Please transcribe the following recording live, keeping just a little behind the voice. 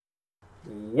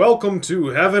Welcome to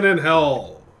Heaven and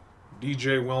Hell.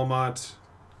 DJ Wilmot,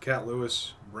 Cat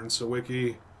Lewis, Brent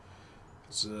Sawicki.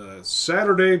 It's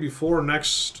Saturday before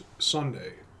next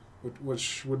Sunday,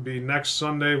 which would be next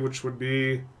Sunday, which would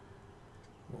be,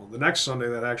 well, the next Sunday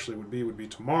that actually would be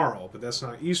tomorrow, but that's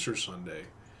not Easter Sunday.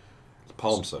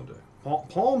 Palm Sunday.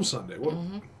 Palm Sunday. What?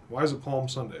 Why is it Palm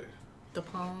Sunday? The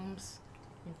palms.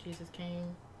 When Jesus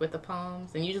came with the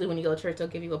palms. And usually when you go to church, they'll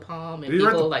give you a palm and Did he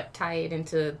write people tie it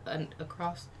into a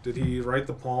cross. Did he write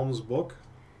the Palms book?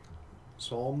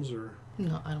 Psalms or?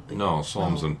 No, I don't think No,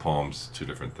 Psalms and Palms, two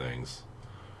different things.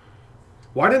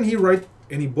 Why didn't he write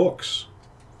any books?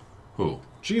 Who?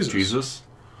 Jesus. Jesus?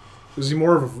 Is he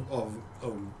more of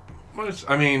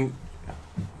I mean,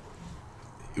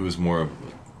 he was more of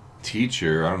a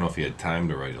teacher. I don't know if he had time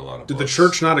to write a lot of Did books. the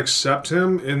church not accept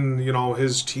him in,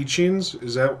 his teachings?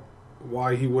 Is that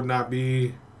why he would not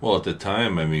be? Well, at the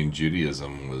time, I mean,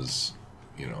 Judaism was,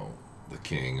 the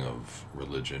king of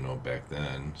religion back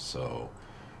then. So,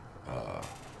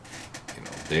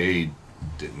 they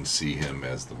didn't see him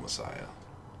as the Messiah.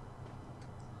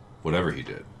 Whatever he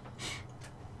did.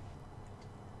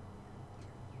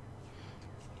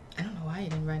 I don't know why he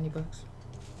didn't write any books.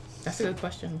 That's a good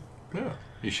question. Yeah,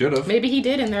 he should have. Maybe he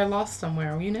did and they're lost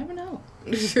somewhere. You never know.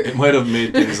 It might have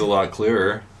made things a lot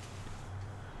clearer.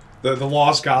 The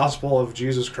lost gospel of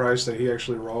Jesus Christ that he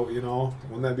actually wrote,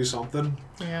 wouldn't that be something?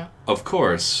 Yeah. Of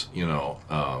course,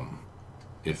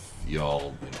 if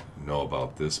y'all know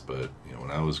about this, but when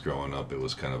I was growing up, it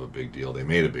was kind of a big deal. They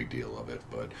made a big deal of it,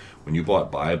 but when you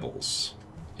bought Bibles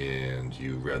and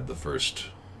you read the first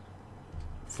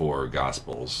four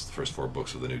Gospels, the first four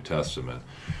books of the New Testament,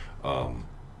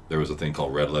 there was a thing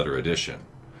called Red Letter Edition,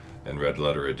 and Red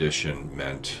Letter Edition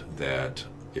meant that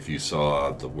if you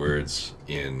saw the words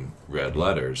in red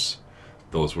letters,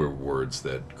 those were words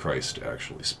that Christ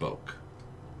actually spoke.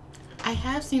 I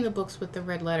have seen the books with the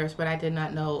red letters, but I did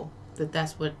not know that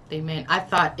that's what they meant. I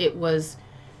thought it was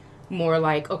more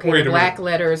like, the black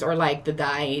letters or like the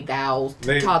thou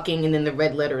talking, and then the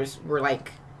red letters were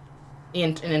like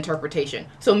in an interpretation.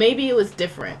 So maybe it was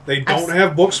different. They don't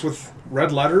have books with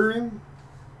red lettering?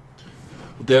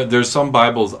 There's some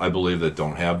Bibles, I believe, that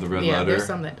don't have the red letter. Yeah, there's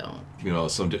some that don't.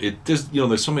 There's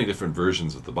so many different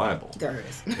versions of the Bible. There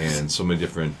is. And so many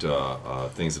different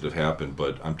things that have happened.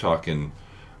 But I'm talking,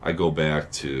 I go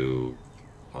back to,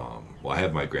 I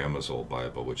have my grandma's old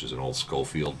Bible, which is an old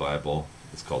Schofield Bible.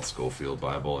 It's called Schofield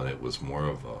Bible, and it was more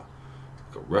of a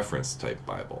reference type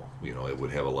Bible. It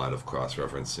would have a lot of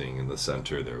cross-referencing in the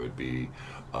center. There would be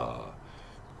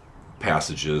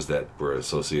passages that were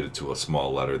associated to a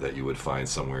small letter that you would find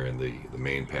somewhere in the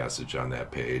main passage on that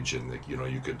page, and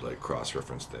you could like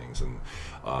cross-reference things. And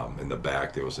in the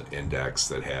back there was an index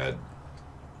that had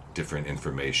different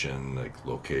information like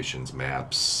locations,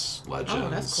 maps, legends. Oh,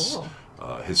 that's cool.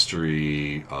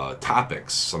 History,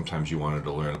 topics. Sometimes you wanted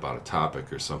to learn about a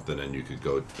topic or something, and you could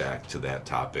go back to that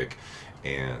topic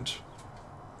and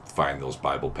find those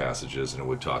Bible passages, and it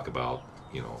would talk about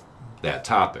that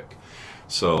topic.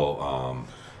 So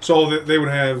they would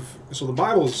have, so the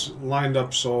Bible's lined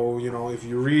up so, if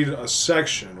you read a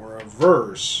section or a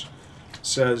verse,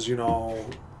 says,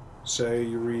 say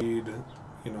you read,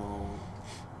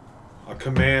 a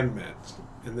commandment,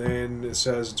 and then it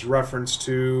says it's reference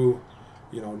to,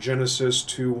 Genesis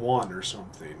 2:1 or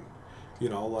something,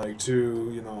 like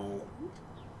to,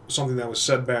 something that was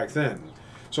said back then.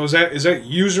 So is that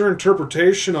user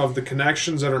interpretation of the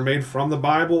connections that are made from the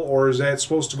Bible, or is that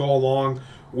supposed to go along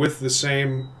with the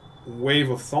same wave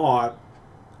of thought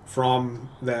from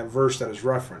that verse that is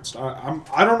referenced?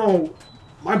 I don't know.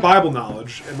 My Bible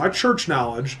knowledge and my church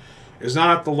knowledge is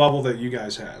not at the level that you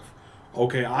guys have.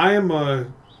 Okay, I am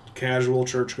a casual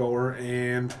churchgoer,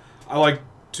 and I like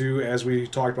to, as we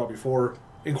talked about before,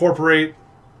 incorporate,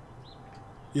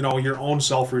 your own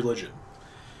self-religion.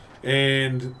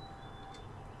 And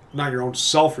not your own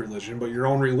self-religion, but your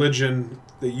own religion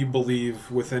that you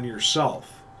believe within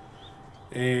yourself.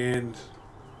 And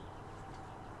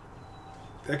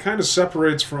that kind of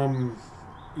separates from,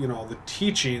 the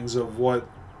teachings of what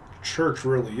church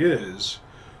really is,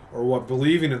 or what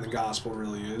believing in the gospel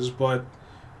really is. But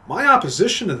my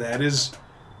opposition to that is,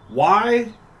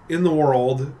 why in the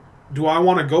world do I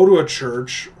want to go to a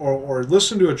church or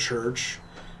listen to a church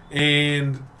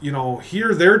and,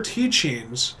 hear their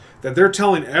teachings that they're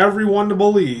telling everyone to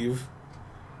believe,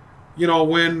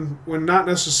 when not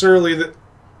necessarily that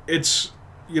it's,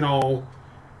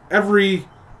 every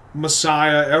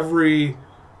Messiah, every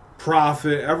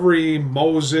prophet, every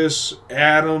Moses,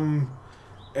 Adam,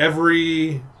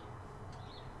 every,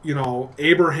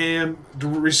 Abraham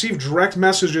received direct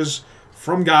messages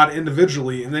from God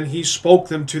individually, and then he spoke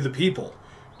them to the people.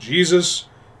 Jesus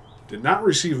did not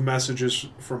receive messages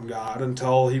from God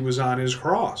until he was on his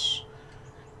cross.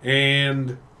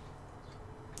 And,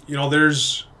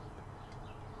 there's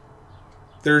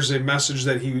a message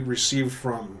that he received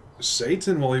from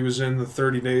Satan while he was in the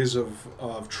 30 days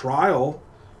of trial,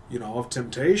 of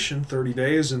temptation, 30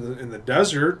 days in the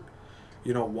desert,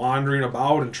 wandering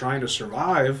about and trying to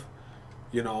survive.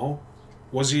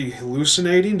 Was he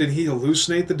hallucinating? Did he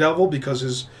hallucinate the devil because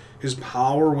his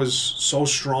power was so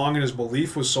strong and his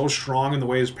belief was so strong in the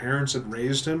way his parents had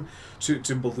raised him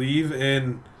to believe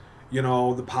in,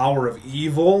 the power of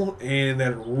evil and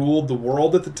that it ruled the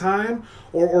world at the time?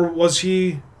 Or was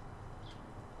he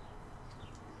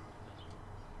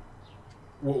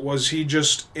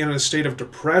just in a state of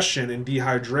depression and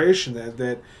dehydration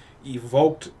that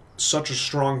evoked such a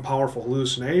strong, powerful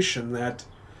hallucination that,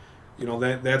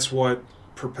 that's what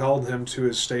propelled him to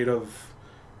his state of,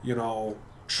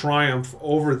 triumph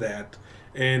over that?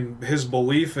 And his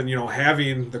belief in,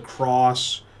 having the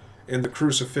cross and the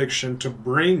crucifixion to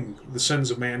bring the sins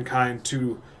of mankind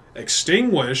to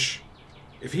extinguish,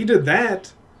 if he did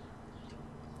that,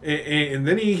 and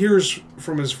then he hears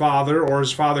from his father, or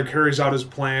his father carries out his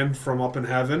plan from up in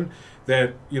heaven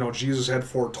that, Jesus had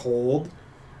foretold,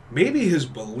 maybe his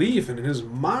belief in his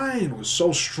mind was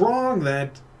so strong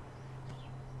that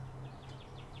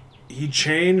he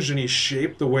changed and he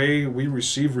shaped the way we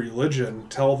receive religion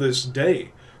till this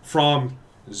day. From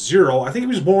 0, I think he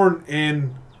was born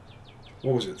in,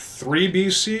 3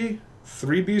 BC?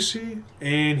 3 BC?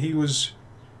 And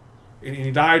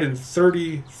he died in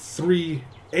 33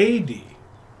 AD. He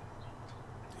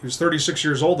was 36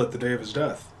 years old at the day of his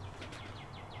death.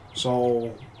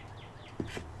 So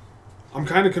I'm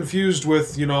kind of confused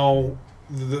with,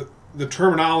 the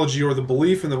terminology or the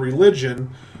belief in the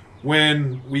religion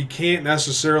when we can't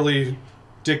necessarily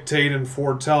dictate and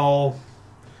foretell,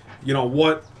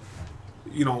 what,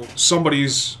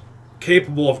 somebody's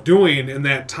capable of doing in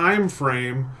that time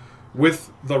frame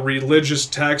with the religious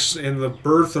texts and the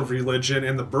birth of religion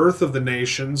and the birth of the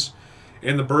nations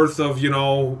and the birth of,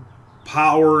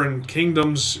 power and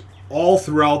kingdoms all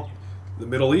throughout the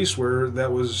Middle East where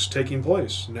that was taking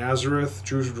place. Nazareth,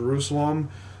 Jerusalem,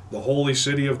 the holy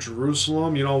city of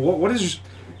Jerusalem. What is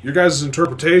your guys'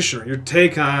 interpretation or your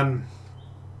take on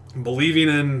believing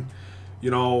in,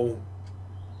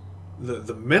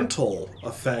 the mental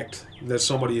effect that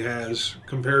somebody has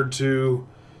compared to,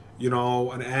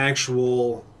 an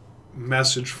actual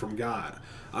message from God?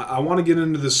 I want to get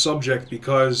into this subject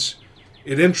because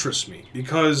it interests me,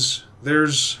 because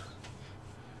there's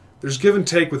give and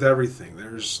take with everything.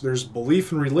 There's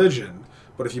belief in religion,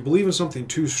 but if you believe in something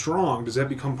too strong, does that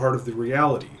become part of the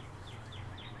reality?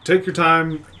 Take your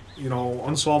time,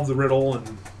 unsolve the riddle.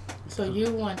 And so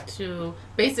you want to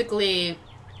basically,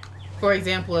 for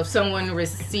example, if someone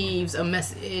receives a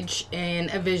message in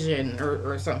a vision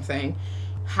or something,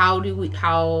 how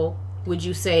would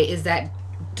you say, is that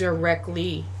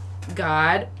directly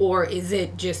God, or is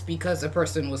it just because a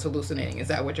person was hallucinating? Is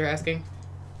that what you're asking?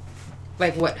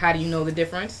 Like, what? How do you know the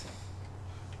difference?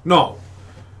 No.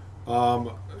 I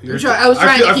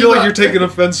feel like you're taking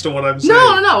offense to what I'm saying.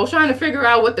 No. I was trying to figure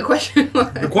out what the question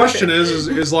was. The question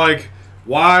is like,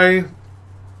 why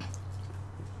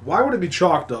would it be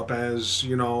chalked up as,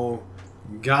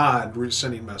 God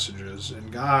sending messages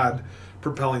and God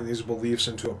propelling these beliefs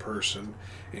into a person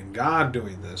and God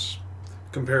doing this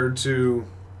compared to,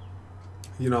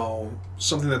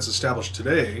 something that's established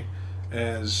today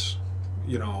as,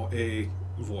 a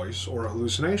voice or a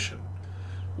hallucination?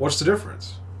 What's the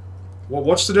difference? Well,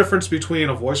 what's the difference between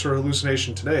a voice or a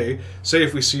hallucination today? Say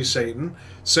if we see Satan,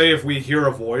 say if we hear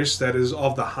a voice that is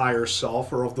of the higher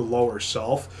self or of the lower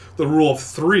self, the rule of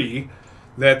 3,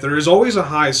 that there is always a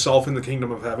high self in the kingdom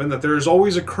of heaven, that there is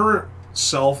always a current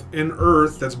self in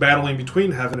earth that's battling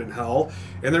between heaven and hell,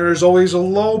 and there is always a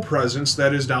low presence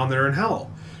that is down there in hell.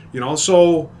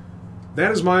 So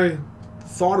that is my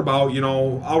thought about,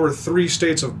 our 3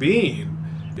 states of being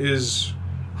is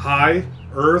high,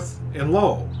 earth, and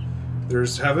low.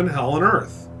 There's heaven, hell, and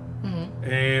earth. Mm-hmm.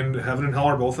 And heaven and hell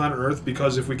are both on earth,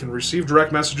 because if we can receive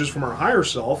direct messages from our higher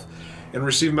self and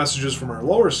receive messages from our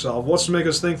lower self, what's to make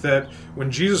us think that when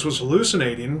Jesus was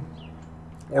hallucinating,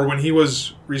 or when he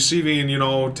was receiving,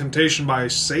 temptation by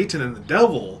Satan and the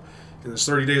devil in his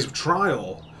 30 days of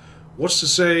trial, what's to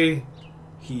say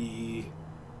he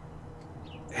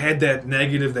had that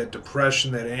negative, that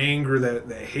depression, that anger,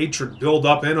 that hatred build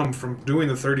up in him from doing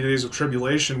the 30 days of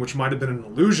tribulation, which might have been an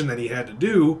illusion that he had to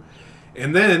do,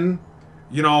 and then,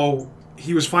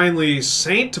 he was finally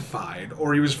sanctified,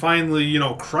 or he was finally,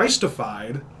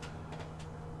 Christified,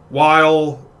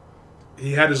 while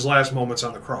he had his last moments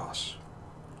on the cross.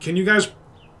 Can you guys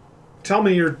tell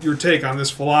me your take on this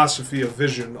philosophy of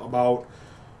vision about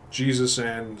Jesus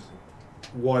and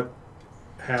what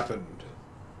happened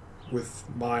with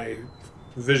my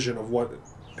vision of what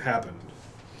happened?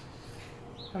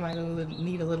 I might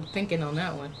need a little thinking on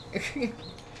that one.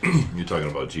 You're talking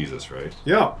about Jesus, right?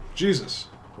 Yeah, Jesus.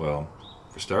 Well,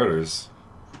 for starters,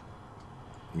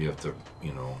 you have to,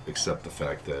 accept the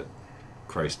fact that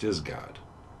Christ is God.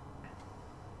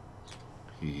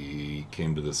 He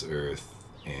came to this earth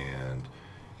and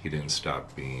he didn't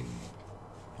stop being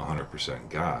 100%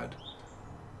 God.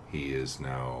 He is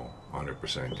now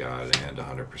 100% God and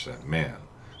 100% man.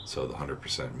 So the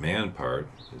 100% man part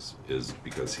is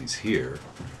because he's here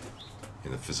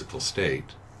in the physical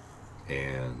state,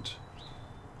 and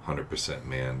 100%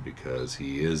 man because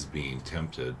he is being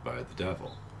tempted by the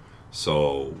devil.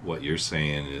 So what you're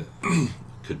saying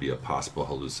could be a possible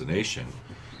hallucination.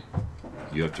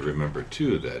 You have to remember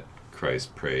too that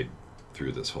Christ prayed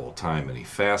through this whole time and he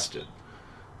fasted.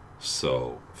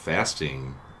 So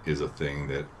fasting is a thing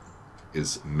that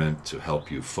is meant to help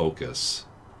you focus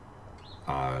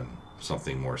on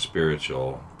something more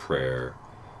spiritual, prayer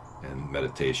and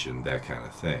meditation, that kind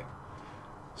of thing.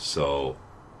 So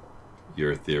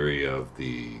your theory of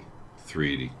the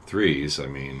threes,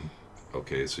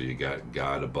 okay, so you got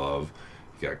God above,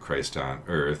 you got Christ on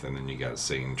earth, and then you got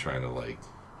Satan trying to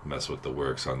mess with the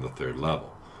works on the third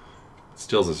level. It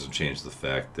still doesn't change the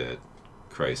fact that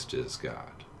Christ is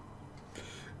God.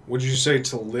 Would you say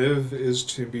to live is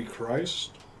to be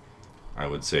Christ? I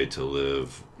would say to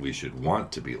live, we should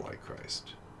want to be like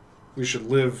Christ. We should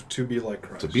live to be like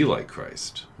Christ. To be like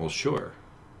Christ. Well, sure.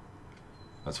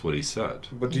 That's what he said.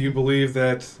 But do you believe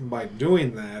that by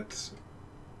doing that,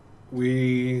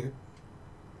 we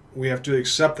have to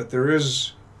accept that there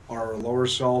is our lower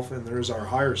self and there is our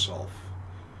higher self?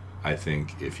 I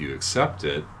think if you accept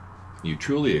it, you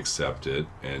truly accept it,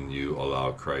 and you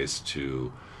allow Christ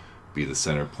to be the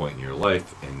center point in your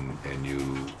life, and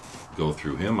you go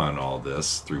through him on all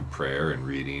this through prayer and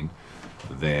reading,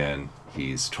 then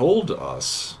he's told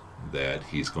us that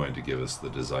he's going to give us the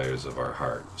desires of our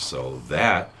heart. So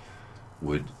that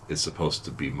is supposed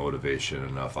to be motivation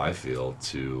enough, I feel,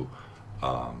 to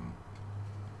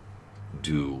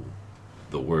do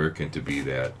the work and to be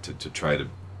that, to try to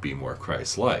be more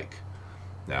Christ-like.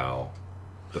 Now,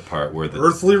 the part where the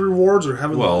earthly rewards or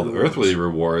heavenly rewards? Well, the earthly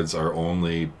rewards are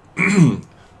only you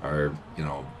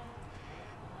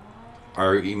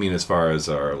mean as far as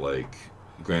our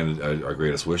granted our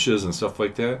greatest wishes and stuff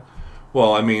like that?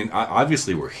 Well,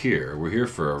 obviously we're here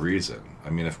for a reason.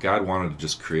 If God wanted to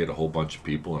just create a whole bunch of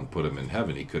people and put them in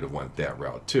heaven, he could have went that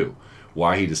route too.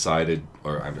 Why he decided,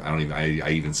 or I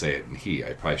even say it in he,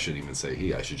 I probably shouldn't even say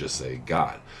he, I should just say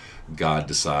God. God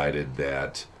decided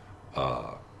that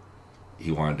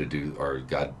he wanted to do, or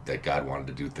God wanted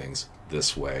to do things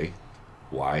this way.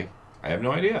 Why? I have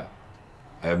no idea.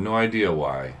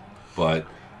 Why. But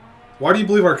why do you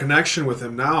believe our connection with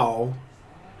him now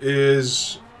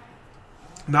is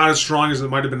not as strong as it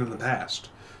might have been in the past?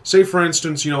 Say, for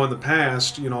instance, in the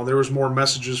past, there was more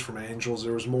messages from angels.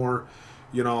 There was more,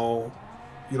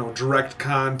 direct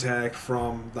contact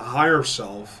from the higher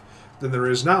self than there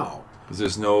is now. Because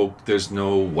there's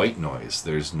no white noise.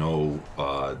 There's no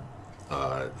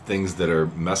things that are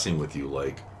messing with you,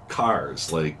 like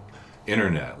cars, like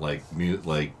internet,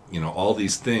 all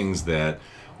these things that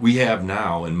we have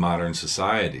now in modern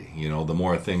society. The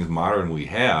more things modern we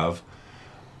have,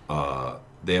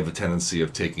 they have a tendency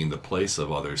of taking the place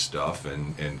of other stuff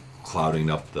and clouding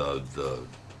up the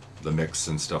mix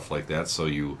and stuff like that.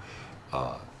 So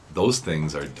those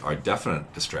things are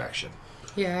definite distraction.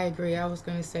 Yeah, I agree. I was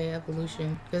going to say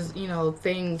evolution because,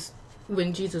 things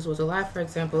when Jesus was alive, for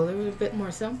example, they were a bit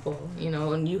more simple,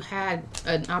 and you had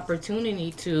an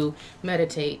opportunity to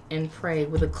meditate and pray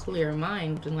with a clear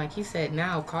mind. And like you said,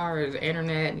 now cars,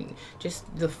 internet, and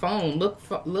just the phone.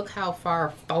 Look how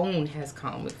far phone has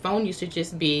come. The phone used to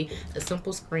just be a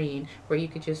simple screen where you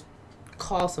could just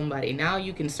call somebody. Now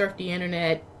you can surf the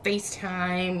internet,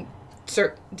 FaceTime,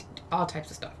 all types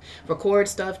of stuff. Record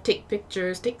stuff, take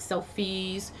pictures, take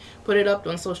selfies, put it up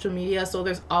on social media. So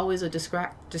there's always a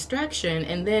distraction.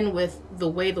 And then with the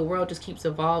way the world just keeps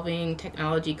evolving,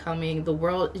 technology coming, the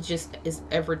world is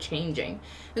ever changing.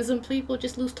 And some people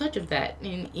just lose touch of that.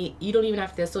 And you don't even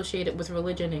have to associate it with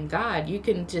religion and God. You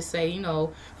can just say,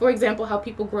 for example, how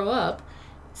people grow up.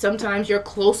 Sometimes you're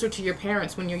closer to your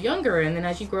parents when you're younger. And then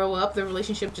as you grow up, the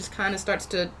relationship just kind of starts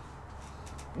to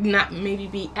not maybe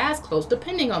be as close,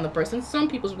 depending on the person. Some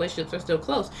people's relationships are still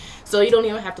close, so you don't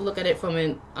even have to look at it from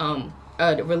a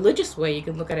a religious way. You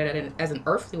can look at it as an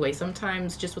earthly way.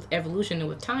 Sometimes just with evolution and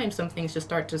with time, some things just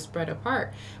start to spread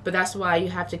apart. But that's why you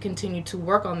have to continue to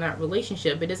work on that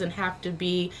relationship. It doesn't have to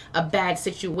be a bad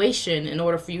situation in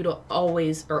order for you to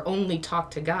always or only talk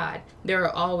to God. There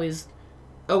are always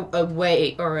a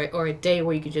way or a day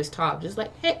where you can just talk. Just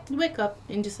like, hey, wake up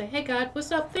and just say, hey, God,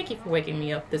 what's up? Thank you for waking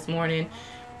me up this morning.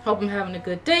 Hope I'm having a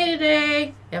good day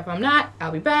today. If I'm not,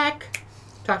 I'll be back.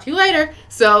 Talk to you later.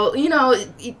 So,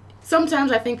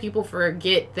 sometimes I think people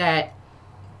forget that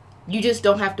you just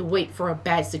don't have to wait for a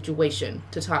bad situation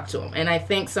to talk to him. And I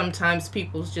think sometimes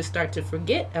people just start to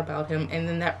forget about him, and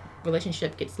then that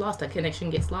relationship gets lost, that connection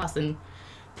gets lost. And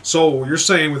so you're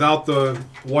saying without the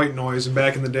white noise and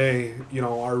back in the day,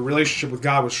 our relationship with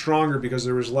God was stronger because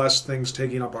there was less things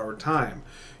taking up our time.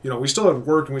 We still had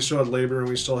work and we still had labor and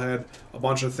we still had a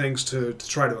bunch of things to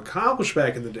try to accomplish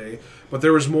back in the day, but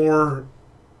there was more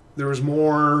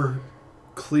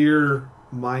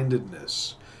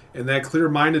clear-mindedness. And that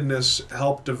clear-mindedness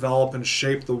helped develop and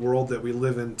shape the world that we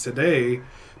live in today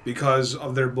because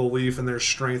of their belief and their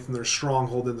strength and their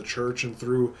stronghold in the church and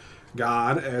through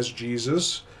God as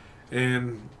Jesus.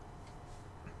 And,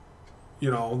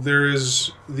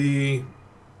 there's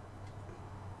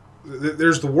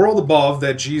the world above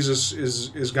that Jesus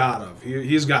is God of.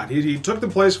 He is God. He took the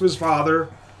place of his Father,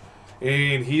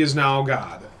 and he is now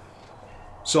God.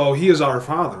 So he is our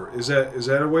Father. Is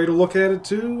that a way to look at it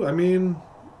too? I mean,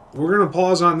 we're going to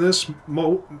pause on this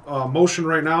motion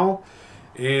right now,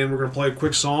 and we're going to play a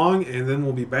quick song, and then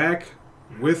we'll be back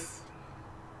with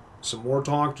some more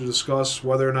talk to discuss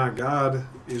whether or not God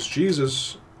is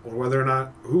Jesus, or whether or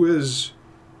not who is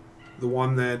the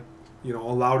one that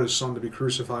allowed his son to be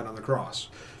crucified on the cross.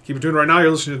 Keep it tuned right now. You're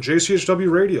listening to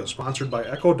JCHW Radio, sponsored by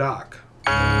Echo Doc.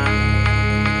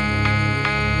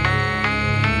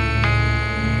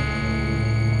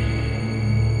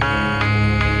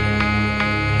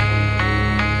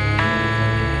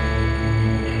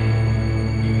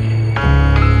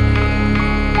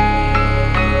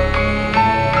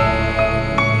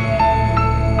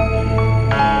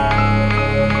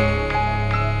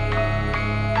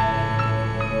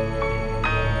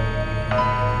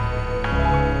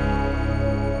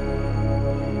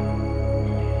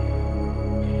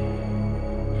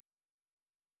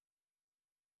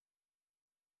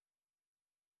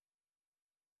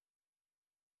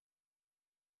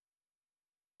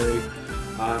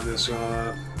 On this,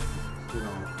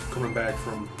 coming back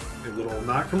from a little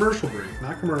not commercial,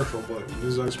 but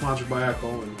this is sponsored by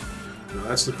Echo, and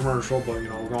that's the commercial. But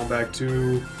we're going back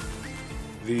to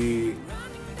the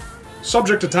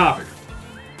subject to topic.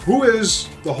 Who is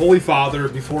the Holy Father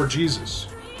before Jesus?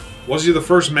 Was he the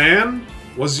first man?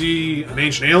 Was he an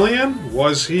ancient alien?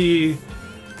 Was he?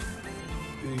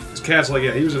 Cat's like,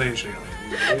 yeah, he was an ancient alien.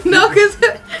 No, because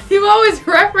you always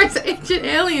reference Ancient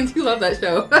Aliens. You love that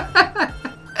show.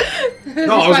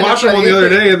 No, I was watching one the other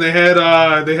day, and they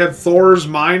had Thor's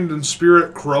mind and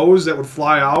spirit crows that would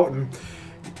fly out and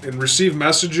receive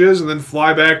messages, and then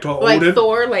fly back to Odin. Like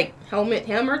Thor, like helmet,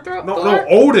 hammer, throw. No,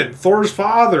 Odin, Thor's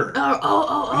father.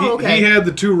 Okay. He had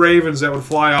the two ravens that would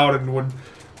fly out and would,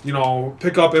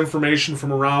 pick up information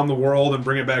from around the world and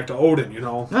bring it back to Odin.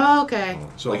 Oh, okay.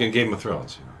 So like in Game of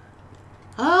Thrones.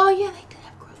 Oh yeah, they did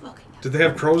have crows. Okay. Did they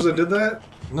have crows that did that?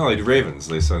 No, they did ravens.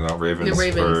 They sent out ravens,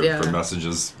 for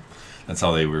messages. That's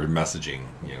how they were messaging,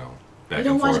 back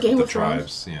and forth with the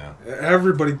tribes. Yeah.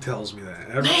 Everybody tells me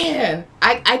that. Man,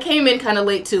 I came in kind of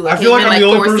late too. I feel like I'm the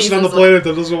only person on the planet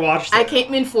that doesn't watch that. I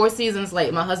came in 4 seasons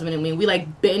late. My husband and me, we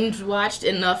binge watched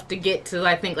enough to get to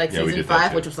I think season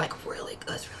 5, which was really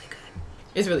good. It's really good.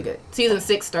 It's really good. Season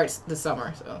 6 starts this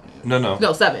summer, so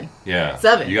no 7. Yeah,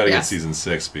 7. You got to get season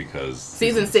 6 because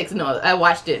season 6. No, I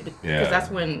watched it because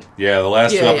that's when. Yeah, the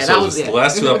last 2 episodes. The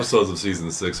last 2 episodes of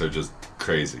season 6 are just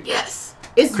crazy. Yes,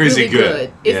 it's crazy really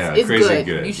good. It's crazy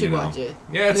good. You should watch it.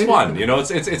 Yeah, it's fun.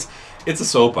 It's a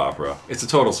soap opera. It's a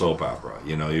total soap opera.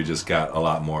 You just got a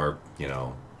lot more.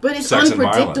 But it's sex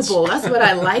unpredictable. That's what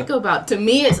I like about. To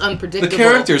me, it's unpredictable. The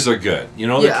characters are good.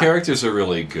 The characters are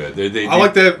really good. I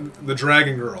like the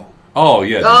dragon girl. Oh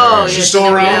yeah. She's still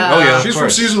around. Yeah. Oh yeah. She's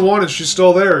from season 1 and she's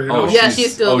still there.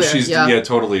 She's still there. She's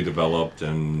totally developed,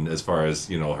 and as far as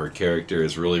her character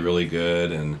is really really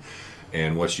good,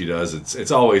 and what she does,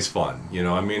 it's always fun.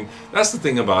 That's the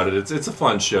thing about it. It's a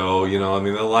fun show.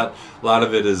 A lot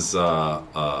of it is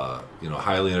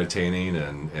highly entertaining,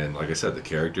 and like I said, the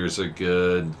characters are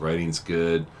good, writing's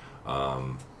good.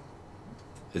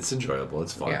 It's enjoyable.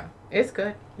 It's fun. Yeah, it's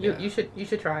good. You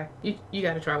should try. You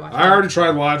got to try watching. I already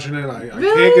tried watching it. I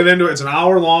can't get into it. It's an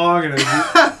hour long, and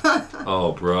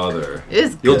Oh, brother.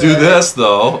 It's You'll do this,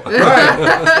 though.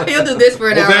 Right. You'll do this for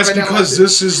an hour. Well, that's because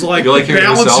this is like like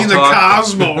balancing the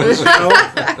cosmos, you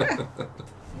know?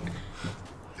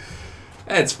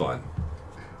 It's fun.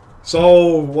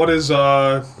 So, what is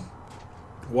the,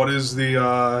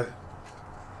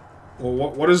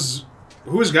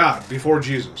 who is God before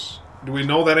Jesus? Do we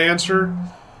know that answer?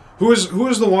 Who is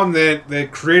the one that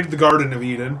created the Garden of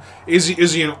Eden? Is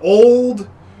he an old,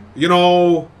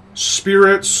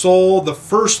 spirit, soul, the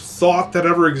first thought that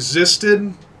ever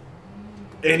existed?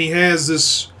 And he has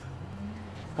this.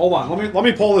 Hold on, let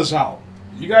me pull this out.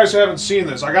 You guys haven't seen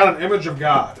this. I got an image of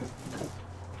God.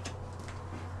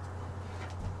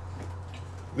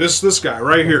 This guy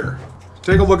right here.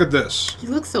 Take a look at this. He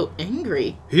looks so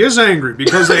angry. He is angry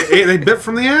because they bit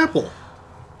from the apple.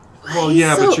 Well,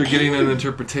 yeah, but you're getting an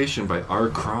interpretation by R.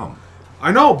 Crumb.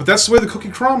 I know, but that's the way the cookie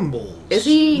crumbles. Is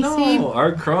he? No,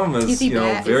 R. Crumb is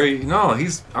very. No,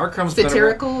 he's R. Crumb's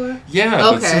satirical. Yeah,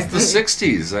 okay. But since the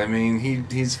 '60s, I mean,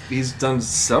 he's done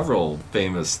several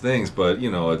famous things, but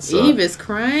it's Eve is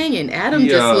crying, and Adam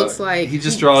just looks like he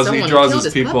draws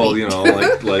his people, puppy.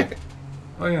 like.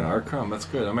 Oh yeah, R. Crumb. That's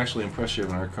good. I'm actually impressed you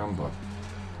have an R. Crumb book.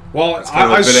 Well, it's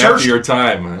kind of a bit after your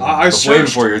time. I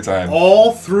searched before your time.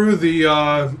 All through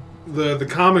the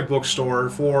comic book store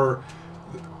for.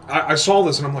 I saw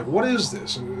this and I'm like, what is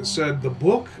this? And it said the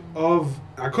book of.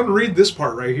 I couldn't read this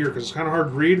part right here because it's kind of hard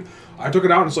to read. I took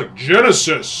it out and it's like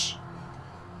Genesis,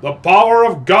 the power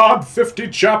of God, 50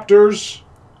 chapters,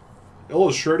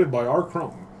 illustrated by R.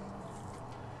 Crumb.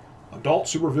 Adult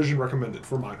supervision recommended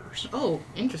for minors. Oh,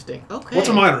 interesting. Okay. What's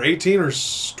a minor? 18 or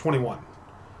 21?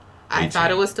 I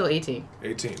thought it was still 18.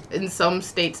 18. In some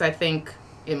states, I think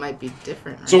it might be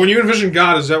different. Right? So when you envision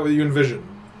God, is that what you envision?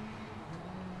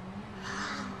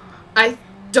 I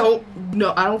don't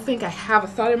know. I don't think I have a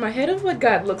thought in my head of what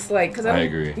God looks like. I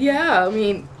agree. Yeah, I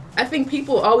mean, I think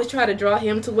people always try to draw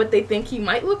him to what they think he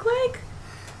might look like.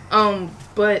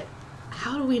 But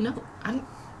how do we know? I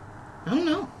don't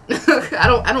know. I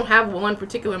don't have one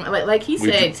particular like he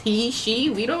said he she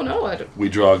we don't know. We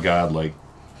draw God like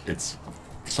it's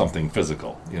something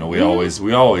physical. We always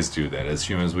do that as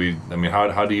humans.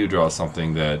 How do you draw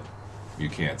something that you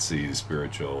can't see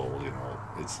spiritual?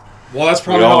 It's. Well, that's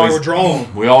probably how I would draw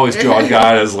him. We always draw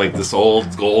God as like this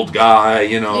old gold guy,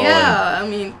 Yeah, I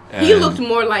mean, he looked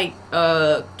more like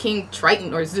King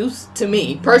Triton or Zeus to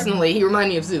me personally. He reminded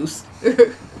me of Zeus.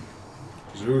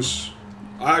 Zeus.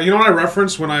 You know what I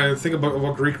reference when I think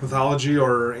about Greek mythology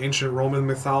or ancient Roman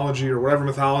mythology or whatever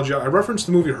mythology? I reference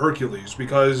the movie Hercules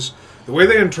because the way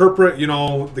they interpret,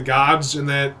 the gods in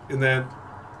that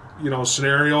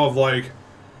scenario of like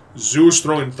Zeus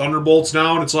throwing thunderbolts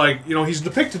down, it's like, he's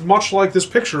depicted much like this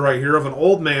picture right here of an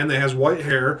old man that has white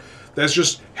hair that's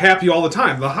just happy all the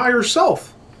time, the higher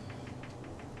self.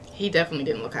 He definitely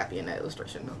didn't look happy in that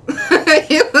illustration, though.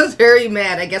 He was very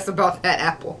mad, I guess, about that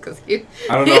apple. I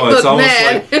don't know. It's almost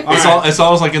mad. It's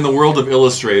almost like in the world of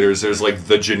illustrators, there's like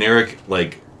the generic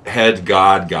like head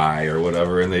god guy or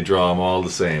whatever, and they draw them all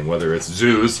the same. Whether it's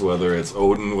Zeus, whether it's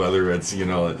Odin, whether it's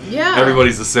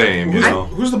everybody's the same.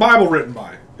 Who's the Bible written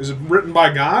by? Is it written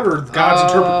by God or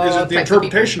God's is it the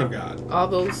interpretation of God? All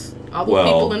those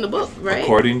people in the book, right?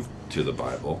 According to the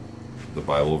Bible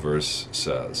verse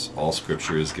says, all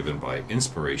scripture is given by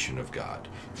inspiration of God,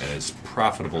 and is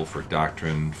profitable for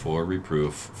doctrine, for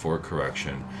reproof, for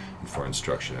correction, and for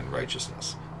instruction in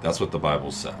righteousness. That's what the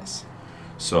Bible says.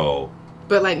 So,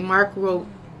 but like Mark wrote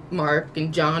Mark,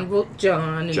 and John wrote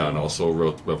John. And John also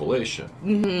wrote Revelation.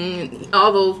 Mm-hmm.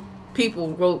 All those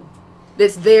people wrote.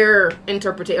 It's their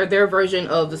interpretation or their version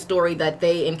of the story that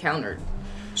they encountered.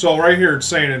 So right here it's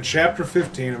saying in chapter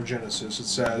 15 of Genesis, it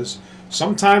says,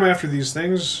 sometime after these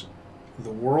things, the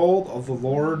word of the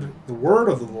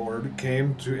Lord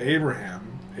came to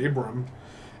Abram,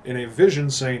 in a vision,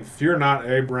 saying, fear not,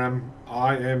 Abram,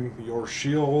 I am your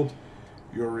shield,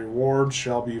 your reward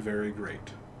shall be very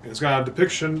great. And it's got a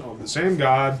depiction of the same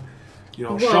God,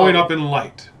 showing up in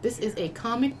light. This is a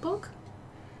comic book?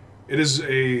 It is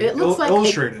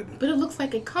illustrated. But it looks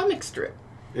like a comic strip.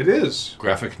 It is.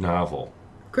 Graphic novel.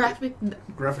 Graphic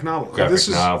novel.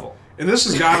 Novel. And this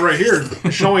is God right here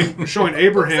showing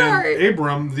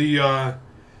Abram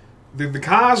the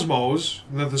cosmos,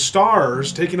 the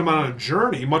stars, taking him on a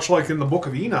journey, much like in the Book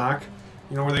of Enoch,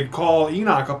 where they call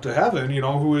Enoch up to heaven.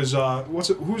 Who's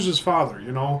his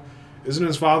father? Isn't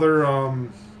his father?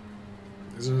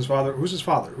 Who's his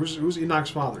father? Who's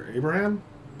Enoch's father? Abraham?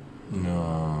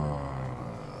 No,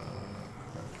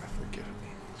 I forget it.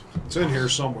 It's in here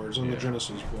somewhere. It's in the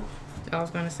Genesis book. I was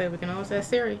going to say we can always ask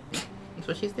Siri. That's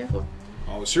what she's there for.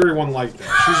 Oh, Siri wasn't like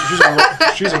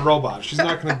that. She's a robot. She's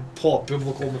not going to pull up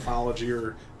biblical mythology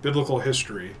or biblical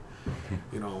history.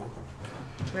 You know.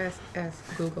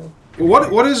 Ask Google.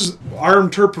 What is our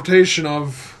interpretation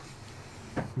of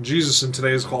Jesus in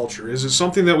today's culture? Is it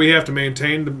something that we have to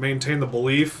maintain the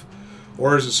belief,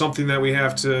 or is it something that we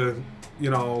have to,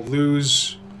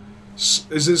 lose?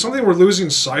 Is it something we're losing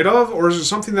sight of, or is it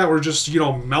something that we're just,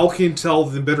 milking till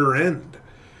the bitter end?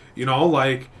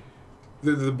 Like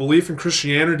the belief in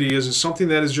Christianity, is it something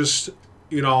that is just,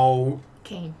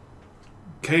 Cain.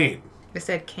 It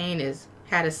said Cain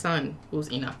had a son who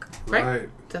was Enoch, right?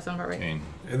 Does that sound about right? Cain.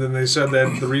 And then they said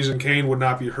that the reason Cain would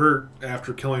not be hurt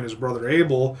after killing his brother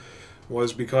Abel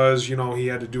was because, he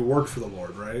had to do work for the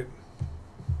Lord, right?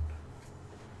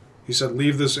 He said,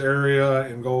 leave this area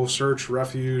and go search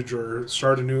refuge or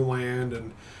start a new land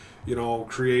and,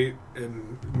 create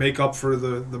and make up for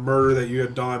the murder that you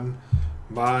had done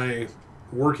by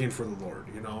working for the Lord,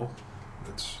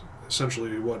 That's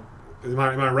essentially what... Am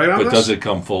I right on this? But does it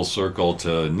come full circle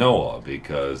to Noah?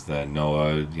 Because then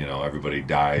Noah, everybody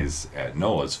dies at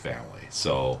Noah's family.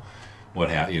 So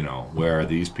where are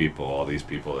these people, all these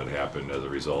people that happened as a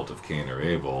result of Cain or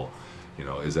Abel,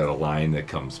 is that a line that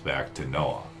comes back to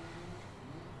Noah?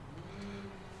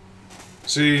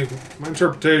 See, my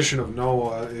interpretation of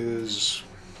Noah is,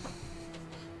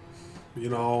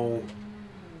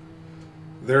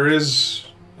 there is...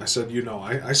 I said,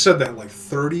 I said that like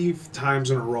 30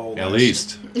 times in a row. At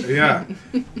least. Yeah.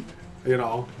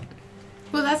 Well,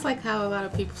 that's like how a lot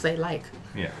of people say like.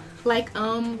 Yeah. It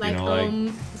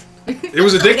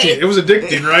was addicting. Okay. It was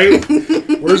addicting, right?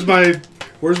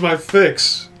 Where's my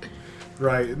fix?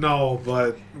 Right. No,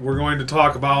 but we're going to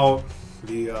talk about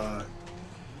does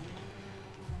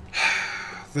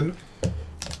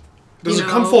it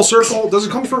come full circle? Does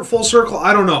it come full circle?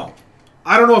 I don't know.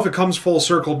 I don't know if it comes full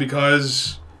circle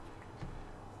because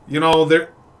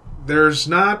there's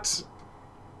not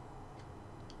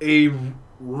a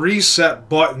reset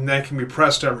button that can be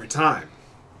pressed every time.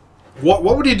 What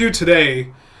would you do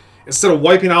today instead of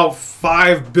wiping out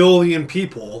 5 billion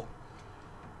people?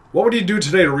 What would he do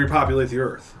today to repopulate the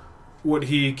earth? Would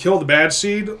he kill the bad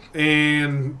seed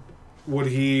and would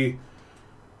he,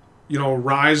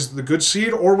 rise the good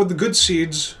seed, or would the good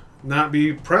seeds not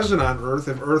be present on earth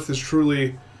if earth is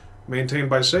truly maintained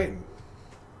by Satan?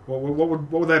 What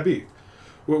would that be?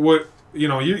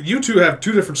 You two have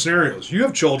two different scenarios. You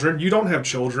have children. You don't have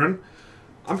children.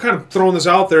 I'm kind of throwing this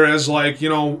out there as like,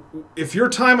 if your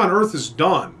time on earth is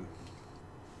done,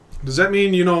 does that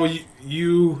mean,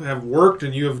 you have worked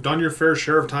and you have done your fair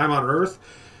share of time on earth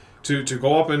to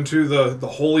go up into the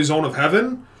holy zone of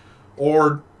heaven?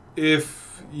 Or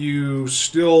if you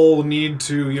still need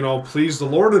to, please the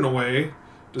Lord in a way,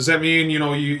 does that mean,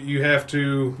 you have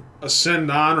to ascend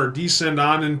on or descend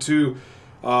on into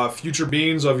future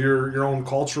beings of your own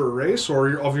culture or race,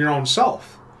 or of your own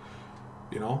self?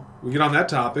 We get on that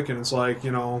topic and it's like,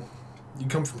 you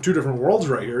come from two different worlds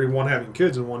right here, one having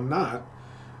kids and one not.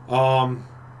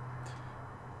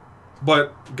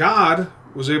 But God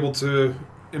was able to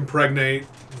impregnate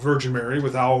Virgin Mary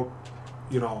without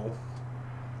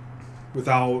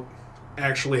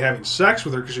actually having sex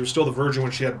with her, because she was still the virgin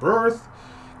when she had birth,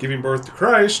 giving birth to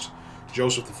Christ.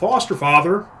 Joseph, the foster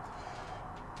father,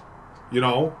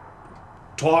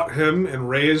 taught him and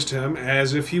raised him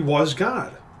as if he was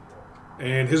God.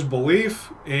 And his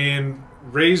belief in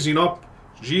raising up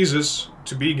Jesus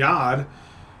to be God,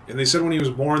 and they said when he was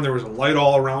born there was a light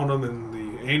all around him, and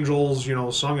the angels,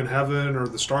 sung in heaven, or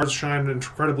the stars shined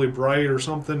incredibly bright or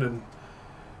something, and,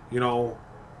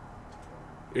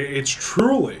 it's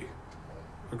truly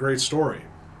a great story.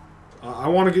 I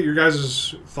want to get your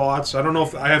guys' thoughts. I don't know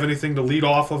if I have anything to lead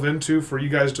off of into for you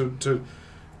guys to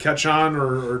catch on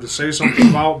or to say something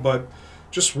about, but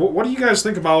just what do you guys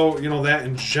think about, that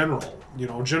in general?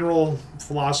 General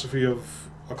philosophy of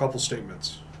a couple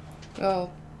statements.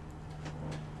 Well,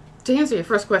 to answer your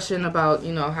first question about,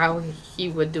 how he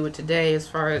would do it today as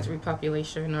far as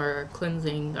repopulation or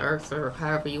cleansing the earth or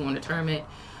however you want to term it,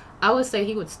 I would say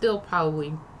he would still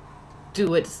probably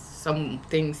do it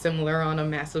something similar on a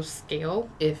massive scale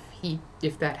if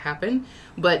that happened.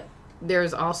 But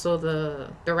there's also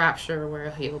the rapture where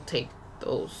he'll take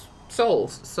those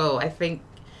souls. So I think...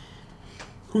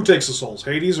 Who takes the souls?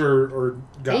 Hades or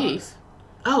God? Hades.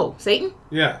 Oh, Satan?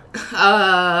 Yeah.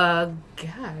 God,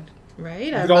 right?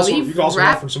 You could also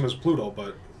reference him as Pluto,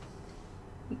 but...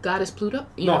 God is Pluto?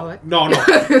 No.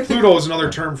 Pluto is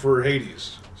another term for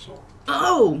Hades. So.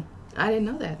 Oh! I didn't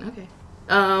know that. Okay.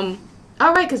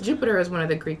 All right, because Jupiter is one of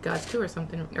the Greek gods too, or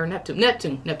something, or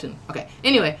Neptune. Okay.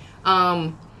 Anyway,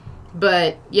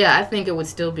 but yeah, I think it would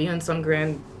still be on some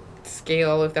grand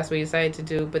scale if that's what you decide to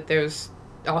do. But there's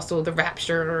also the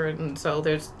rapture, and so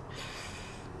there's.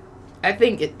 I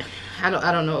think it. I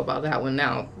don't know about that one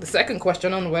now. The second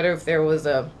question on whether if there was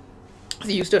a,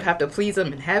 you still have to please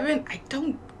him in heaven. I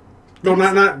don't. No,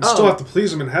 not still have to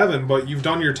please him in heaven, but you've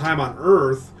done your time on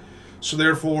earth, so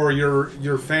therefore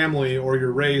your family or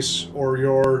your race or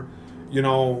your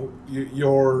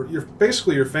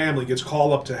basically your family gets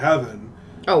called up to heaven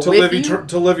to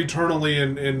live eternally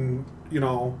in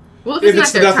Well, if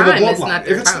it's the death of a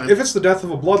bloodline, if it's the death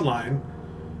of a bloodline,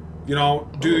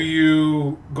 do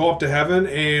you go up to heaven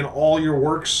and all your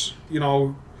works,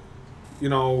 I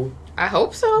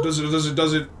hope so. Does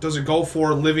it go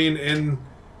for living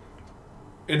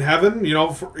in heaven,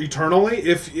 for eternally,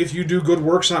 if you do good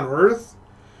works on earth,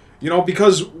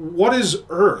 because what is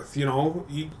earth, you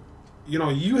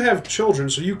have children,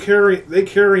 so they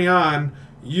carry on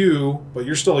you, but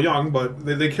you're still young, but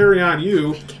they carry on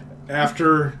you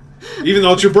after, even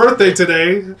though it's your birthday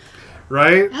today,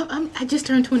 right? I just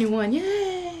turned 21,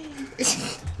 yay!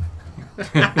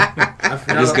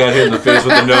 I just got hit in the face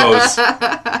with the nose.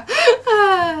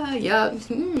 Yeah.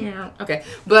 Okay,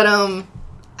 but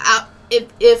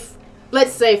if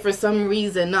let's say for some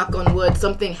reason, knock on wood,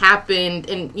 something happened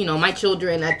and my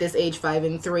children at this age 5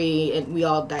 and 3 and we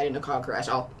all died in a car crash,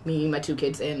 me, my 2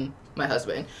 kids and my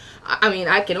husband, I mean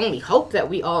I can only hope that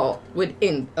we all would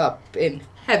end up in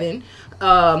heaven,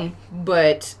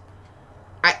 but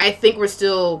I think we're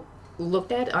still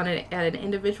looked at on an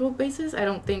individual basis. I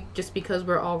don't think just because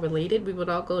we're all related we would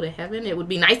all go to heaven. It would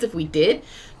be nice if we did.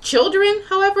 Children,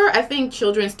 however, I think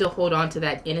children still hold on to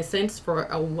that innocence for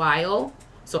a while.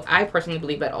 So I personally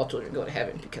believe that all children go to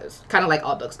heaven because, kind of like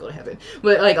all ducks go to heaven,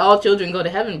 but like all children go to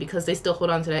heaven because they still hold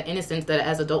on to that innocence that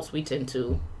as adults we tend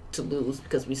to lose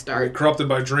because we start corrupted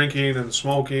by drinking and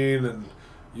smoking and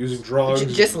using drugs.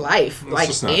 Just life, like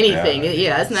anything.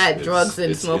 Yeah, it's not drugs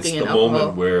and smoking and alcohol. It's the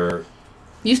moment where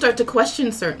you start to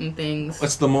question certain things.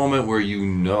 It's the moment where you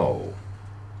know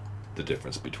the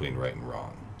difference between right and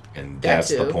wrong. And that's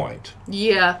the point.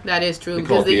 Yeah, that is true.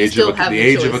 Because the age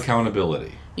of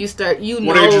accountability.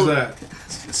 What age is that?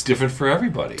 It's different for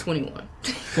everybody. 21.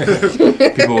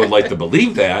 People would like to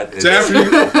believe that. It's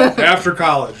after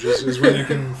college is when you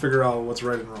can figure out what's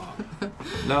right and wrong.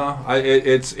 No,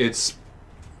 it's.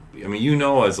 I mean,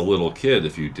 as a little kid,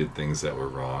 if you did things that were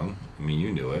wrong, I mean,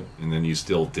 you knew it, and then you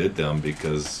still did them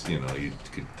because you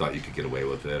thought you could get away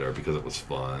with it, or because it was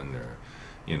fun, or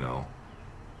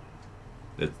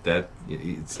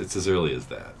it's as early as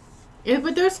that. Yeah,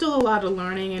 but there's still a lot of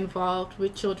learning involved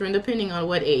with children, depending on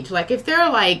what age. Like, if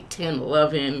they're like 10,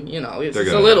 11, it's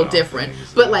a little different.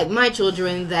 But like my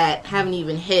children that haven't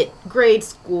even hit grade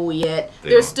school yet,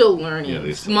 they're still learning.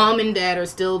 Yeah, Mom and dad are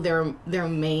still their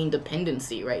main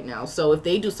dependency right now. So if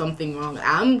they do something wrong,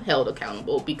 I'm held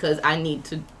accountable because I need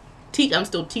to teach. I'm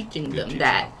still teaching them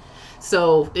that.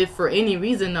 So if for any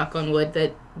reason, knock on wood,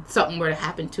 that something were to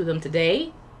happen to them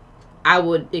today, I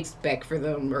would expect for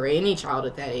them or any child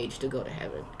at that age to go to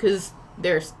heaven because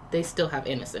they still have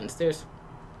innocence. There's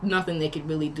nothing they could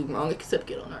really do wrong except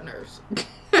get on our nerves.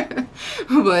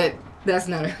 But that's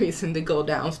not a reason to go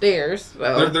downstairs.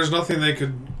 So. There's nothing they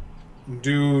could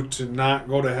do to not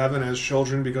go to heaven as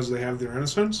children because they have their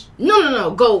innocence? No.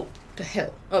 Go to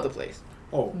hell. Other place.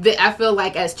 Oh. I feel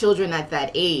like as children at that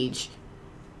age,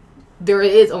 there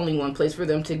is only one place for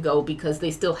them to go because they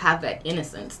still have that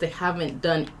innocence. They haven't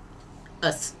done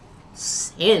a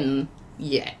sin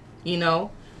yet,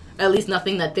 at least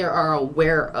nothing that they are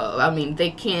aware of. I mean, they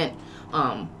can't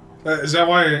is that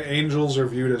why angels are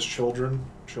viewed as children?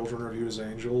 Children are viewed as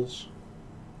angels?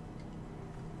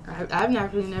 I've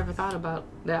never thought about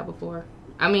that before.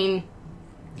 I mean,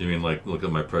 you mean like look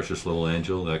at my precious little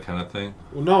angel, that kind of thing?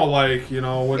 Well, no, like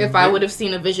if I would have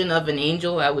seen a vision of an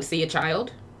angel, I would see a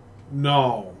child.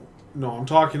 No, I'm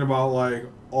talking about like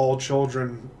all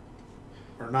children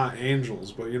are not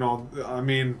angels, but I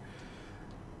mean,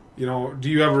 do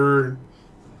you ever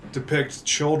depict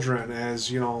children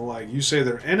as like you say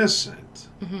they're innocent?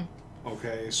 Mm-hmm.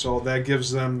 Okay, so that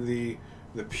gives them the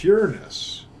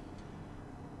pureness.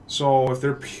 So if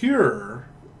they're pure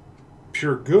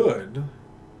good,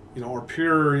 or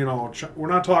pure, we're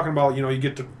not talking about you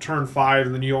get to turn 5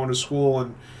 and then you go into school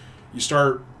and you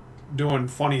start doing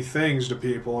funny things to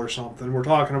people or something. We're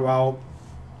talking about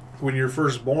when you're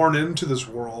first born into this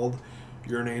world,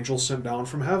 you're an angel sent down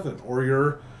from heaven, or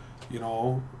you're,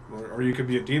 or you could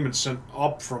be a demon sent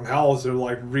up from hell to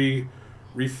like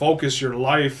refocus your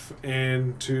life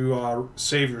and to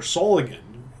save your soul again.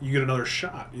 You get another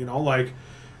shot, like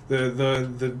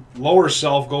the lower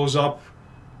self goes up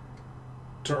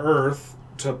to earth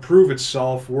to prove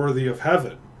itself worthy of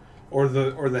heaven, or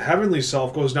the heavenly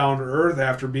self goes down to earth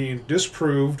after being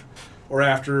disproved or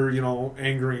after,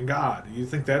 angering God. Do you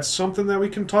think that's something that we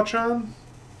can touch on?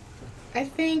 I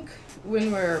think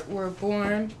when we're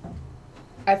born,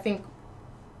 I think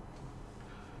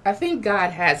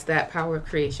God has that power of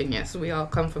creation. Yes, we all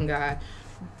come from God.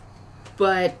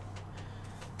 But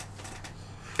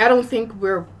I don't think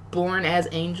we're born as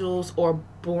angels or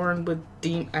born with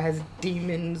as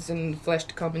demons and flesh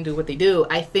to come and do what they do.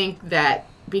 I think that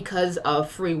because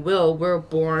of free will, we're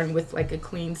born with like a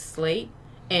clean slate.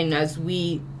 And as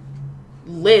we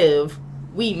live,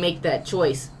 we make that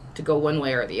choice to go one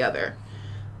way or the other.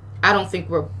 I don't think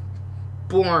we're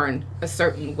born a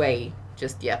certain way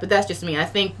just yet, but that's just me. I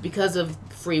think because of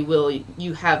free will,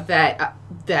 you have that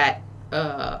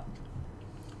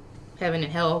heaven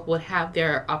and hell would have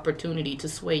their opportunity to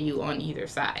sway you on either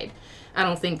side. I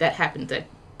don't think that happens at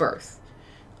birth,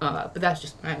 but that's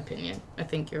just my opinion. I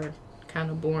think you're kind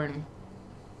of born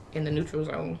in the neutral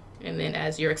zone, and then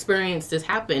as your experiences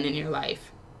happen in your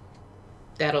life,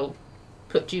 that'll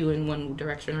put you in one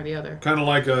direction or the other. Kind of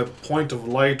like a point of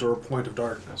light or a point of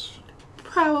darkness.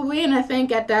 Probably, and I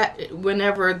think at that,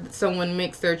 whenever someone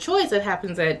makes their choice, it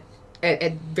happens at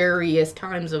various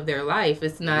times of their life.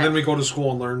 It's not. And then we go to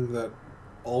school and learn that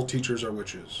all teachers are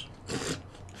witches.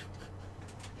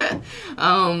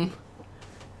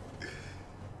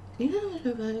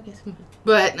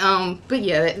 But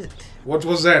yeah. What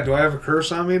was that? Do I have a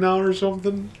curse on me now or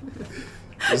something?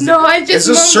 Is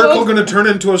this circle going to turn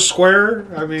into a square?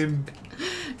 I mean...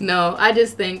 No, I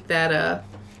just think that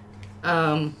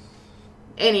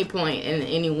any point in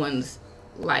anyone's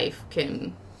life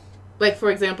can... Like,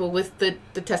 for example, with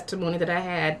the testimony that I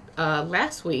had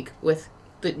last week with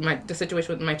the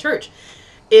situation with my church.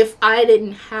 If I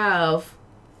didn't have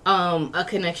a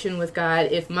connection with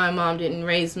God, if my mom didn't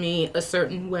raise me a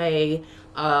certain way,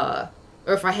 or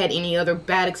if I had any other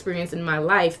bad experience in my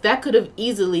life, that could have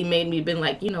easily made me been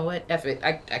like, you know what, F it,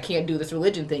 I can't do this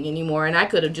religion thing anymore, and I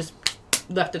could have just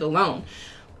left it alone.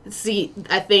 See,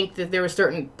 I think that there are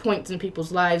certain points in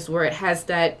people's lives where it has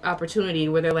that opportunity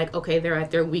where they're like, okay, they're at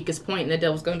their weakest point, and the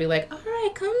devil's going to be like, all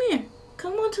right, come here.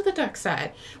 Come on to the dark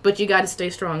side. But you got to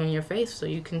stay strong in your faith so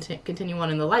you can continue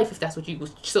on in the life if that's what you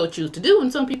so choose to do.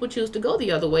 And some people choose to go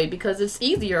the other way because it's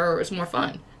easier or it's more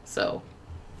fun. So.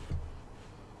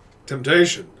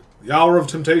 Temptation. The hour of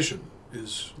temptation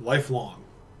is lifelong.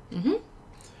 Mm-hmm.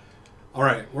 All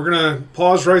right, we're going to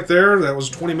pause right there. That was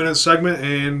a 20-minute segment,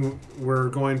 and we're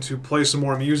going to play some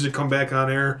more music, come back on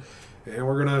air, and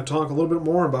we're going to talk a little bit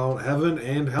more about heaven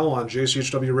and hell on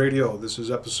JCHW Radio. This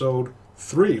is episode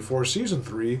 3 for season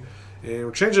 3, and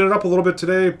we're changing it up a little bit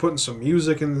today, putting some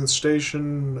music in the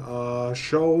station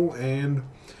show, and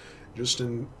just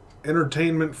an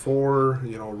entertainment for,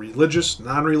 religious,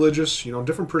 non-religious,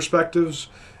 different perspectives,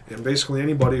 and basically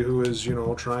anybody who is,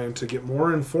 trying to get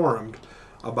more informed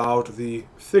about the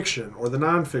fiction or the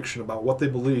non-fiction about what they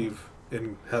believe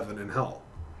in heaven and hell.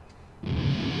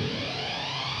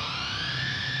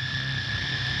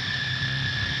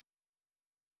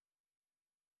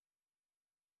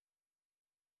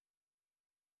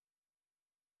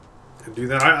 And do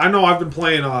that. I know I've been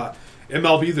playing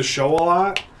MLB The Show a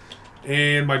lot,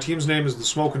 and my team's name is the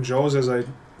Smokin' Joes, as I,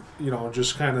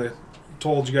 just kind of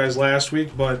told you guys last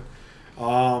week. But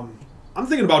I'm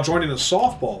thinking about joining a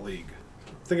softball league.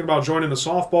 Thinking about joining a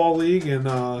softball league in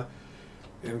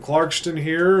Clarkston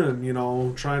here,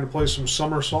 and trying to play some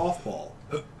summer softball.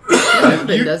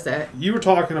 Does that? You were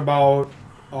talking about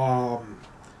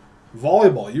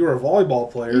volleyball. You were a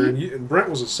volleyball player, mm-hmm. and Brent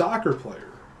was a soccer player.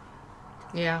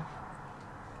 Yeah.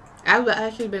 I've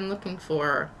actually been looking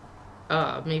for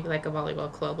maybe like a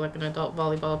volleyball club, like an adult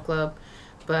volleyball club,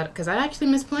 but because I actually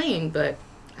miss playing, but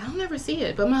I don't ever see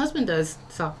it. But my husband does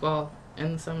softball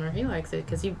in the summer. He likes it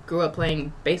because he grew up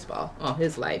playing baseball all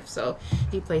his life, so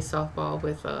he plays softball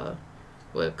with a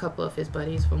couple of his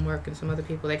buddies from work and some other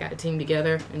people. They got a team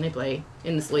together, and they play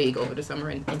in this league over the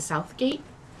summer in Southgate.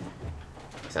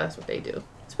 So that's what they do.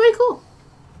 It's pretty cool.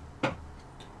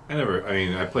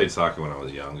 I played soccer when I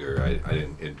was younger. I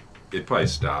didn't. It probably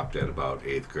stopped at about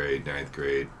 8th grade, 9th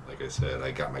grade. Like I said,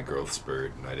 I got my growth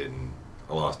spurt, and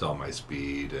I lost all my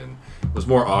speed, and it was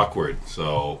more awkward.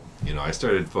 So, I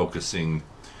started focusing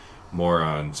more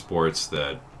on sports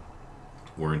that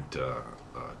weren't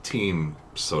team,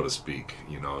 so to speak.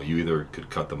 You either could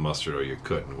cut the mustard or you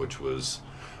couldn't, which was,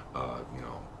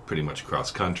 pretty much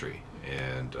cross country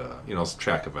and,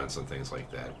 track events and things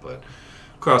like that. But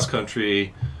cross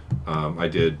country, I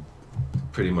did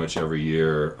pretty much every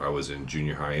year. I was in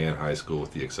junior high and high school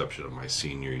with the exception of my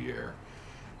senior year.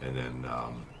 And then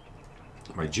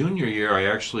My junior year, I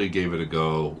actually gave it a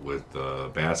go with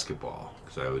basketball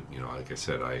because I would, like I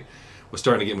said, I was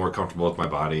starting to get more comfortable with my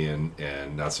body and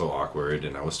not so awkward,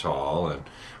 and I was tall, and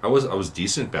I was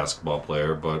decent basketball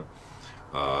player, but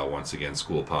once again,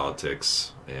 school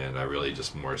politics, and I really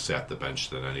just more sat the bench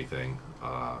than anything.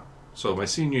 So my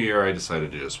senior year, I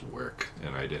decided to just work,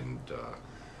 and I didn't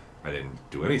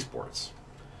do any sports.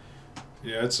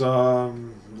 Yeah, it's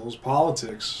those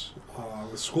politics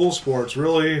with school sports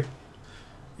really,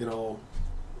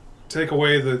 take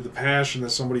away the passion that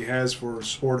somebody has for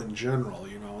sport in general.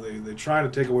 They try to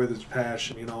take away this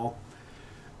passion,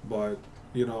 but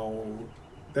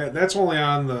that's only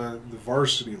on the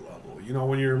varsity level.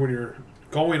 When you're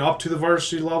going up to the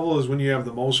varsity level is when you have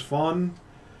the most fun,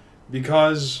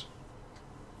 because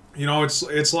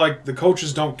it's like the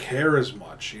coaches don't care as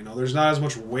much. There's not as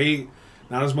much weight,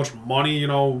 not as much money,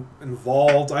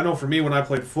 involved. I know for me when I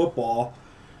played football,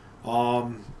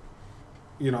 there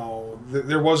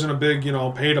wasn't a big,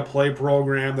 pay to play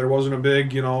program. There wasn't a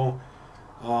big, am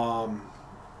I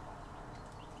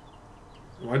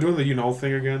doing the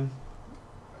thing again?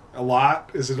 A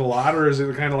lot? Is it a lot, or is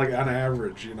it kind of like on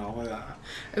average?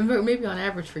 Maybe on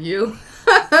average for you.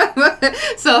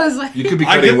 So it's like you could be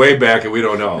cutting way back, and we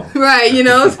don't know. Right?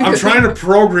 I'm trying to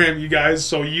program you guys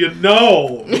so We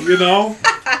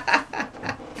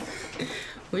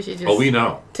should just. Oh, we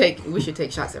know. We should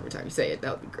take shots every time you say it.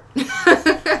 That would be great.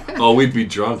 Oh, we'd be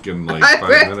drunk in like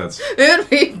 5 minutes. It would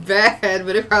be bad,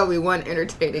 but it'd probably be one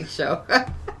entertaining show.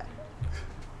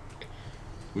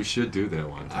 We should do that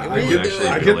one time. I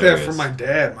get that from my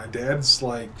dad. My dad's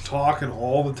like talking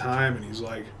all the time, and he's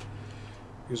like,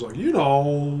 this, that,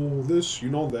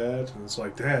 and it's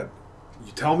like, Dad,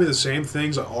 you tell me the same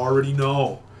things I already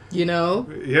know. Yeah.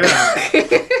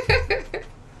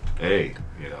 Hey,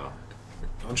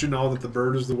 Don't you know that the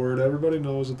bird is the word? Everybody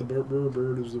knows that the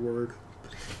bird is the word.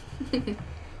 I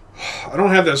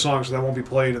don't have that song, so that won't be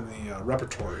played in the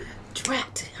repertory.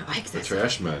 Drat. I like The that.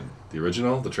 Trashmen. The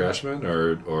original? The Trashmen?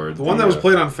 Or the one that was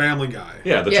played on Family Guy.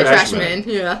 Yeah, the Trashmen.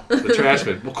 Yeah. The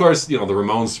Trashmen. Of course, the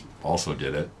Ramones also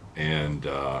did it. And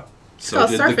so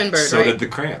did did the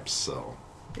Cramps. So.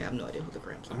 Yeah, I have no idea who the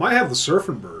Cramps are. I might have the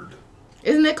Surfing Bird.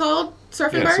 Isn't it called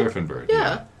Surfing Bird? Yeah, Surfing Bird.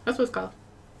 Yeah, that's what it's called.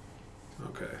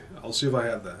 Okay, I'll see if I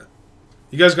have that.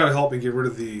 You guys got to help me get rid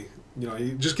of the,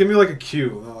 you just give me like a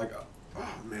cue. Like,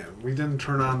 oh man, we didn't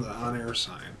turn on the on-air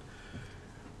sign.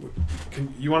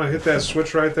 You want to hit that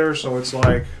switch right there so it's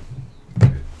like,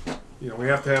 we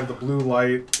have to have the blue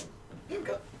light.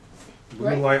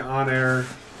 Blue light on air.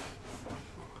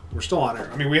 We're still on air.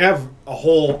 I mean, we have a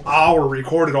whole hour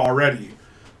recorded already.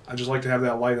 I just like to have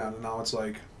that light on, and now it's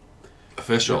like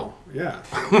official. Yeah.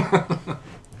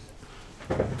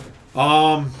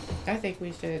 I think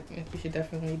we should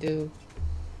definitely do,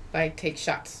 like, take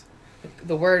shots.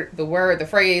 The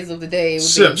phrase of the day would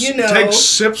sips. be, Take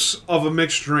sips of a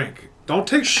mixed drink. Don't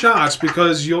take shots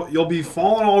because you'll be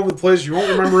falling all over the place. You won't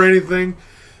remember anything.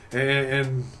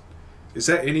 And is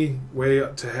that any way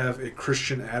to have a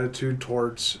Christian attitude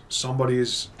towards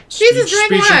somebody's speech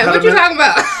impediment? What you talking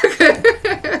about?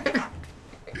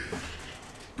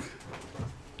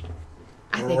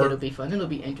 I think it'll be fun. It'll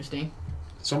be interesting.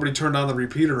 Somebody turned on the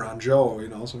repeater on Joe.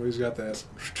 Somebody's got that.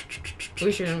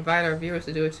 We should invite our viewers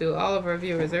to do it too. All of our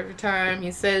viewers, every time he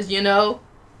says,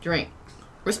 drink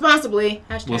responsibly.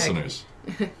 # Listeners.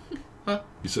 Huh?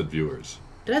 You said viewers.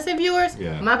 Did I say viewers?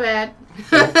 Yeah. My bad.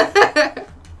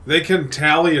 They can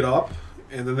tally it up,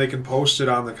 and then they can post it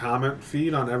on the comment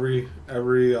feed on every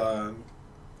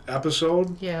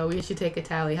episode. Yeah, we should take a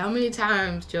tally. How many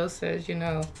times Joe says, you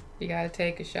got to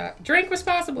take a shot. Drink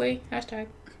responsibly. #.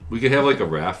 We could have like a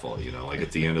raffle, like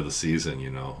at the end of the season,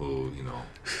 who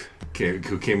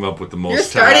came up with the most. You're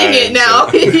starting it now.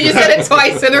 You said it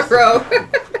twice in a row.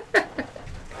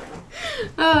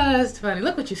 Oh, that's funny.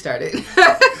 Look what you started.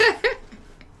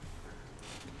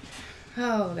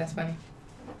 Oh, that's funny.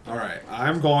 All right,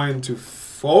 I'm going to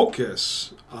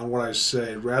focus on what I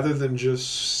say rather than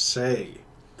just say.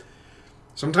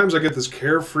 Sometimes I get this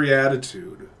carefree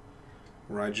attitude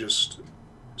where I just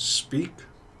speak,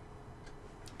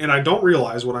 and I don't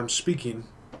realize what I'm speaking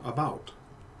about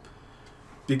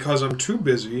because I'm too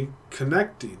busy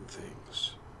connecting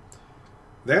things.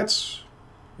 That's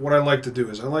what I like to do,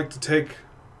 is I like to take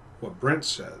what Brent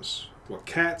says, what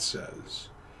Kat says,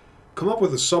 come up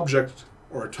with a subject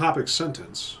or a topic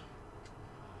sentence,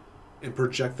 and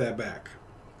project that back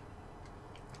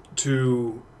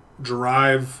to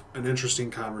drive an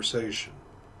interesting conversation.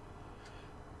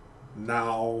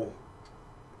 Now,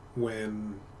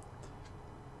 when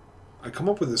I come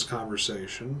up with this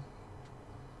conversation,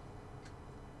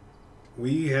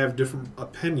 We have different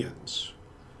opinions.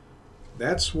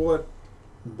 That's what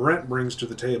Brent brings to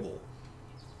the table.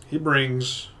 He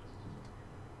brings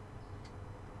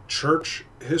church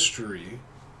history,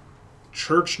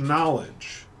 church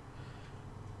knowledge,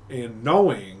 and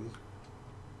knowing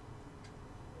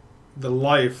the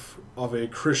life of a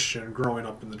Christian growing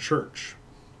up in the church.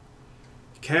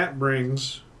 Kat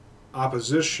brings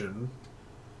opposition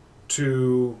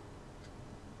to,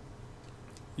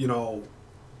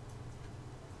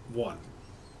 one.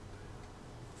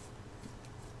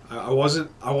 I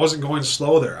wasn't going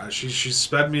slow there. She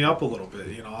sped me up a little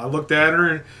bit. I looked at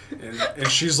her and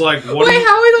she's like, "What?" Wait,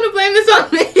 how are we gonna blame this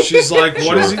on me? She's like,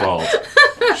 "What is he?" Fault.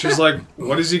 She's like,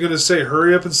 "What is he gonna say?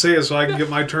 Hurry up and say it so I can get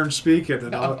my turn speaking."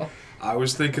 And I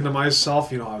was thinking to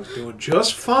myself, I was doing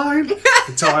just fine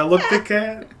until I looked at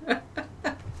Kat.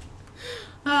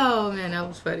 Oh man, that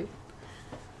was funny.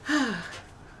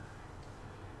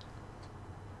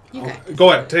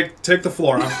 Go ahead, take the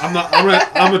floor. I'm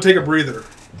gonna take a breather.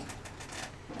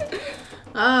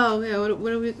 Oh man,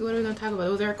 what are we gonna talk about?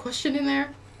 Was there a question in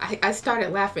there? I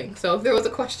started laughing, so if there was a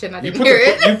question, I didn't hear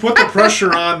it. You put the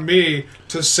pressure on me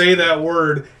to say that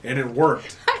word, and it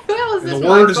worked. How is this the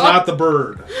word is not the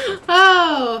bird.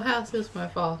 Oh, how's this my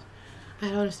fault? I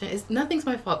don't understand. Nothing's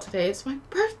my fault today. It's my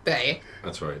birthday.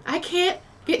 That's right. I can't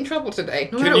get in trouble today.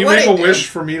 Can you make a wish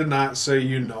for me to not say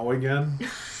again?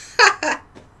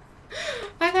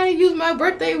 I gotta use my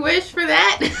birthday wish for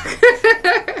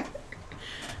that.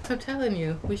 I'm telling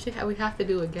you, we have to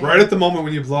do it again. Right at the moment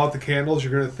when you blow out the candles,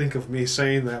 you're gonna think of me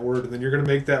saying that word, and then you're gonna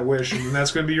make that wish, and then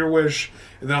that's gonna be your wish,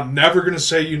 and then I'm never gonna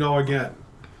say again.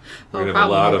 We're gonna have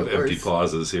a lot of empty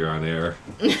pauses here on air.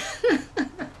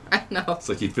 I know. It's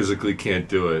like you physically can't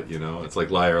do it. It's like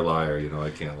liar, liar. I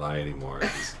can't lie anymore.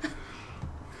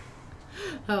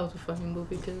 That was a funny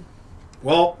movie too.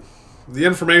 Well, the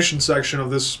information section of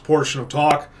this portion of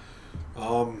talk.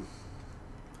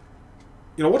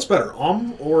 What's better,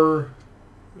 or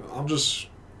I'll just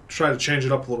try to change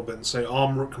it up a little bit and say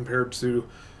compared to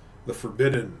the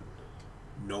forbidden,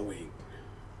 knowing,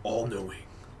 all-knowing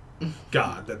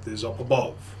God that is up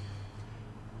above.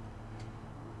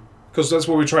 Because that's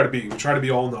what we try to be. We try to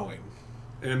be all-knowing.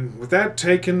 And with that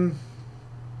taken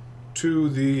to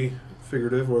the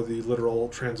figurative or the literal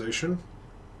translation,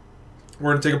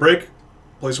 we're going to take a break,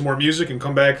 play some more music, and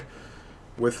come back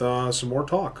with some more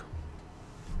talk.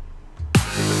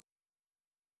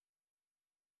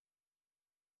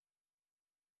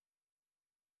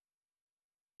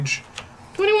 Age?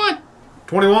 21.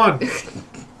 21.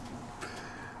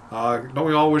 Don't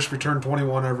we all wish we turned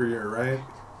 21 every year, right?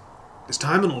 Is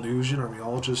time an illusion? Are we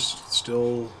all just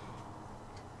still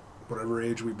whatever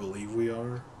age we believe we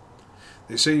are?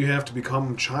 They say you have to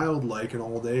become childlike in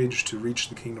old age to reach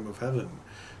the kingdom of heaven.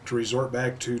 To resort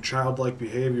back to childlike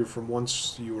behavior from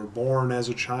once you were born as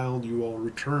a child, you will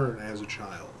return as a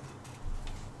child.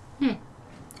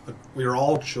 We are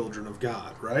all children of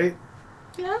God, right?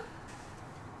 Yeah.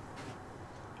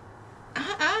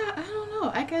 I don't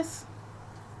know. I guess,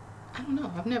 I don't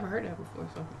know. I've never heard that before,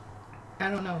 so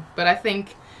I don't know. But I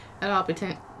think it all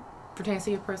pertains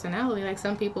to your personality. Like,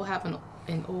 some people have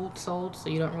an old soul, so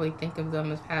you don't really think of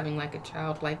them as having like a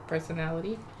childlike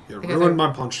personality. You ruined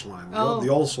my punchline. The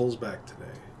old soul's back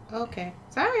today. Okay.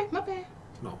 Sorry, my bad.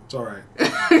 No, it's all right.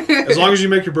 As long as you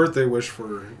make your birthday wish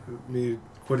for me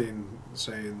quitting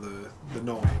saying the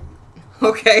knowing.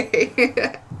 Okay.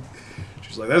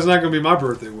 She's like, that's not going to be my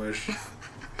birthday wish.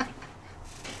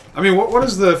 I mean, what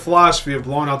is the philosophy of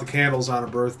blowing out the candles on a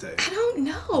birthday? I don't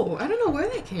know. I don't know where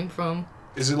that came from.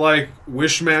 Is it like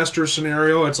Wishmaster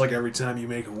scenario? It's like every time you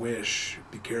make a wish,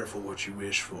 be careful what you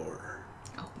wish for.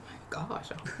 Oh my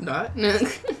gosh, I hope not.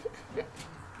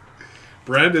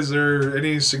 Brent, is there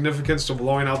any significance to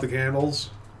blowing out the candles?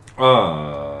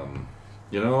 I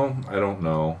don't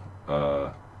know.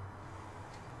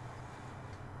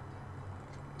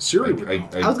 Siri would know.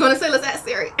 I was going to say, let's ask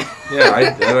Siri. Yeah,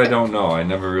 I don't know. I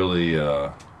never really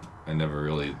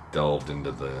delved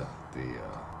into the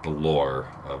lore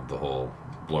of the whole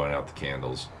blowing out the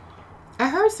candles. I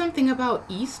heard something about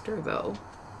Easter, though.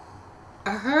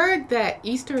 I heard that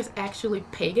Easter is actually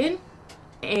pagan,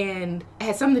 and it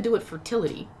has something to do with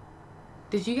fertility.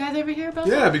 Did you guys ever hear about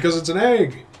that? Yeah, because it's an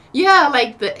egg. Yeah,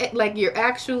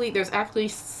 there's actually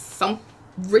some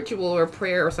ritual or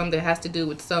prayer or something that has to do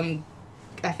with some,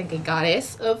 I think, a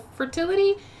goddess of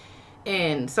fertility,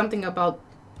 and something about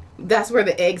that's where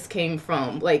the eggs came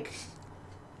from. Like,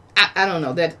 I don't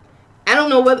know, that I don't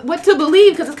know what to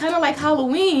believe, because it's kind of like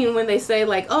Halloween when they say,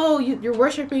 like, oh, you're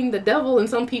worshiping the devil, and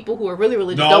some people who are really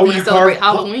religious don't even celebrate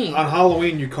Halloween. On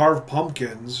Halloween, you carve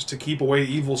pumpkins to keep away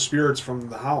evil spirits from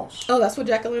the house. Oh, that's what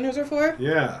jack-o'-lanterns are for?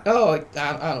 Yeah. Oh,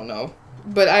 I don't know.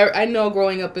 But I know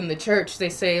growing up in the church, they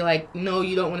say, like, no,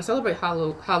 you don't want to celebrate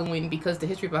Halloween because the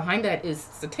history behind that is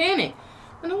satanic.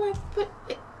 And I'm like, but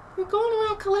we're going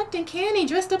around collecting candy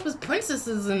dressed up as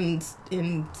princesses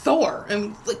in Thor.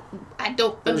 And like, I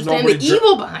don't understand the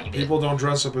evil behind it. People don't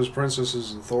dress up as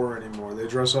princesses in Thor anymore. They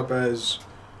dress up as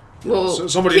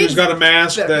somebody who's got a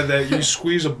mask that you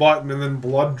squeeze a button and then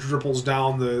blood dripples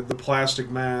down the plastic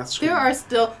mask. There are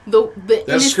still the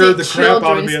innocent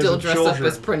children still dress up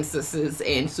as princesses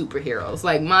and superheroes.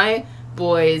 Like my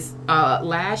boys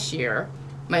last year,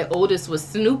 my oldest was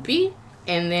Snoopy.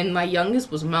 And then my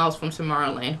youngest was Miles from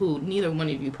Tomorrowland, who neither one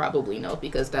of you probably know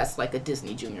because that's like a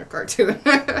Disney Junior cartoon.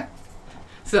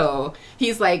 So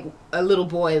he's like a little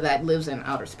boy that lives in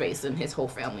outer space, and his whole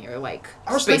family are like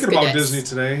I was space thinking cadets. about Disney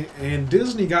today, and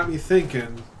Disney got me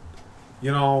thinking,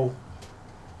 you know,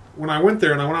 when I went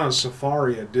there and I went on a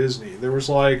safari at Disney, there was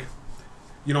like,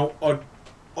 you know, an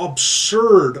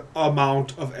absurd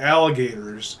amount of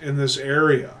alligators in this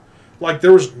area. Like,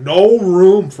 there was no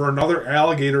room for another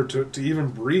alligator to even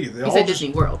breathe. You said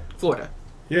Disney World, Florida.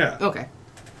 Yeah. Okay.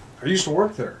 I used to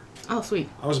work there. Oh, sweet.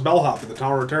 I was bellhop at the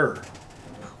Tower of Terror.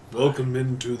 Welcome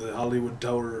into the Hollywood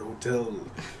Tower Hotel.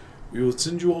 We will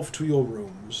send you off to your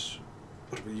rooms.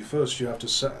 But first you have to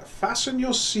fasten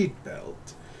your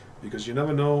seatbelt. Because you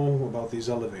never know about these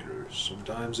elevators.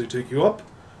 Sometimes they take you up.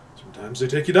 Sometimes they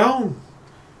take you down.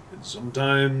 And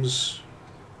sometimes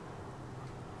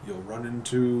you'll run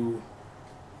into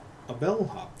a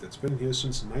bellhop that's been here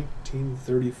since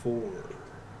 1934.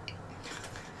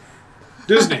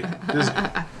 Disney.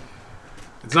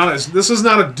 It's not. This is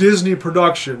not a Disney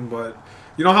production, but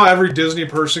you know how every Disney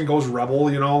person goes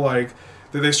rebel. You know, like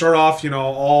they start off, you know,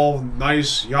 all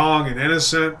nice, young, and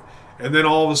innocent, and then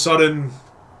all of a sudden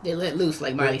they let loose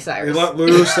like Miley Cyrus. They let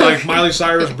loose like Miley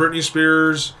Cyrus, Britney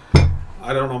Spears.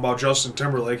 I don't know about Justin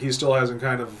Timberlake. He still hasn't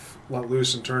kind of let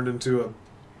loose and turned into a,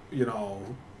 you know.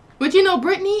 But you know,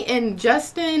 Britney and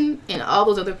Justin and all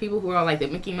those other people who are on like the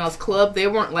Mickey Mouse Club, they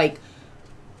weren't like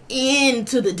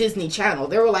into the Disney Channel.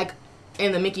 They were like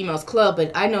in the Mickey Mouse Club,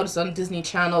 but I noticed on Disney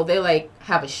Channel they like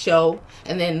have a show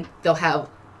and then they'll have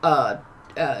a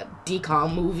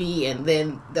decom movie and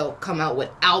then they'll come out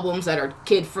with albums that are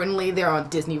kid friendly. They're on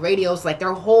Disney radios. Like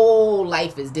their whole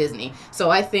life is Disney. So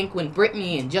I think when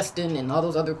Britney and Justin and all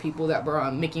those other people that were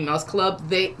on Mickey Mouse Club,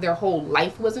 their whole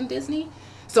life was in Disney.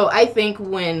 So I think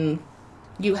when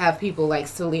you have people like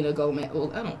Selena Gomez,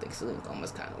 well, I don't think Selena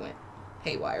Gomez kind of went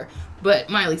haywire, but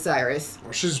Miley Cyrus.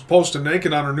 Well, she's posted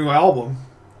naked on her new album.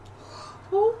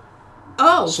 Who?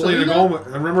 Oh, Selena Gomez.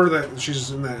 I remember that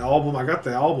she's in that album. I got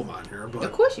the album on here, but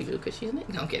of course you do, because she's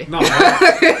naked. No, I'm kidding. No,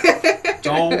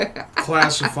 don't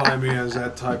classify me as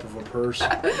that type of a person.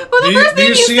 Well, the first thing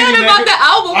you said about the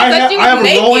album was that she was naked. I have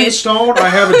a Rolling Stone, I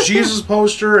have a Jesus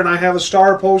poster, and I have a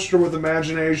star poster with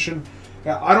imagination.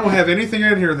 I don't have anything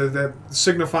in here that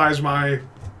signifies my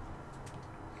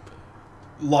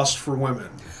lust for women.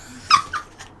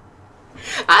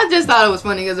 I just thought it was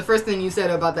funny because the first thing you said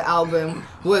about the album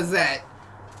was that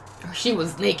she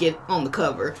was naked on the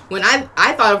cover. When I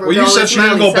thought of her, well, you said she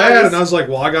didn't go bad, and I was like,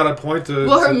 well, I got to point to.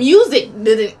 Well, her music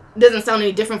doesn't sound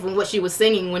any different from what she was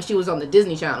singing when she was on the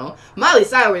Disney Channel. Miley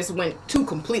Cyrus went two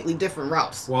completely different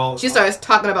routes. Well, she started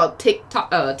talking about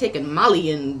taking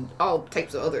Molly and all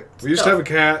types of other. We used to have a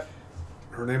cat.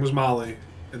 Her name was Molly,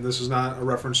 and this is not a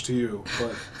reference to you,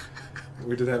 but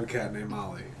we did have a cat named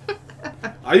Molly.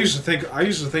 I used to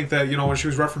think that, you know, when she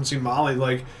was referencing Molly,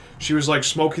 like she was like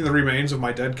smoking the remains of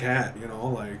my dead cat. You know,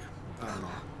 like I don't know,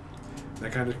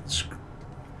 that kind of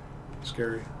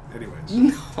scary. Anyways.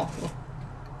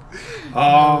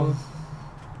 No.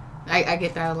 I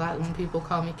get that a lot when people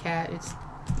call me cat.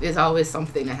 It's always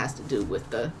something that has to do with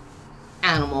the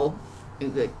animal.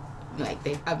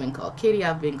 I've been called Kitty.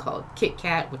 I've been called Kit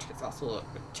Kat, which is also a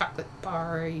chocolate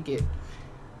bar.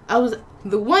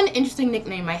 The one interesting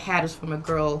nickname I had was from a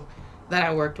girl that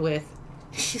I worked with.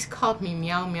 She's called me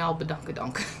Meow Meow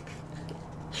Badonkadonk.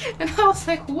 And I was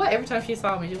like, what? Every time she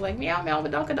saw me, she was like, Meow Meow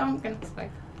Badonkadonk. And I was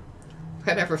like,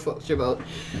 whatever floats your boat.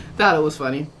 Thought it was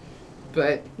funny.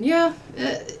 But, yeah.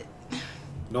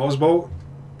 Noah's boat?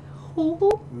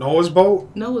 Who? Noah's boat?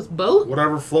 Noah's boat?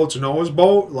 Whatever floats Noah's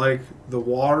boat, like the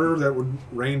water that would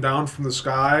rain down from the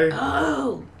sky.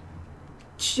 Oh.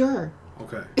 Sure.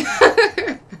 Okay.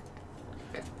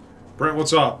 Brent,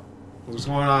 what's up? What's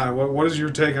going on? What is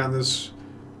your take on this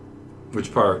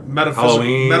Which part?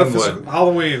 Halloween.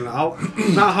 Halloween.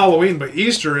 Not Halloween, but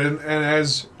Easter, and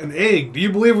as an egg. Do you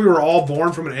believe we were all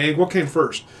born from an egg? What came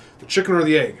first, the chicken or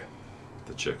the egg?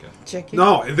 The chicken. Chicken.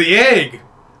 No, the egg.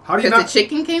 How do you not? The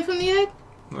chicken came from the egg.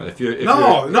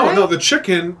 No. The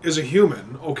chicken is a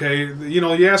human. Okay,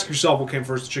 you ask yourself what came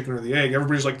first, the chicken or the egg.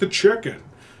 Everybody's like the chicken.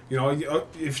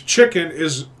 If chicken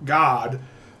is God,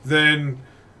 then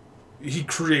he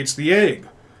creates the egg.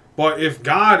 But if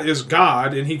God is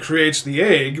God and he creates the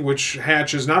egg, which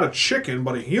hatches not a chicken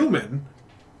but a human,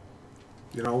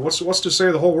 what's to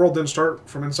say the whole world didn't start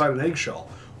from inside an eggshell?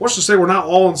 What's to say we're not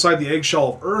all inside the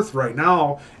eggshell of Earth right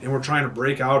now, and we're trying to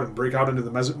break out into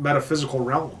the metaphysical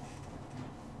realm?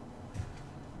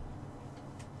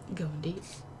 Going deep.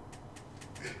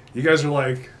 You guys are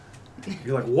like,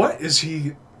 what is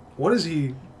he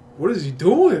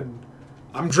doing?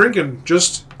 I'm drinking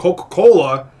just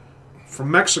Coca-Cola from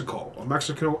Mexico, a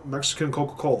Mexican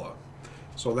Coca-Cola.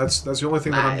 So that's the only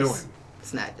thing that I'm doing.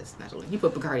 It's not you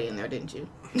put Bacardi in there, didn't you?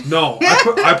 No,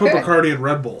 I put Bacardi in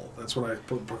Red Bull. That's what I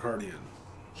put Bacardi in.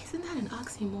 Isn't that an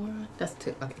oxymoron? That's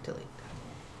too late.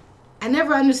 I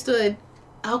never understood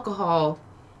alcohol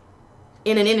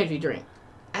in an energy drink.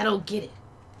 I don't get it.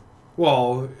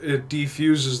 Well, it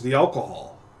defuses the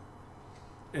alcohol,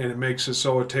 and it makes it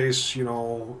so it tastes,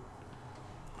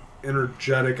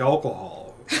 energetic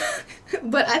alcohol.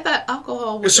 But I thought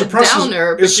alcohol was a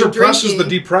downer. It suppresses the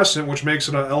depressant, which makes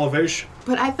it an elevation.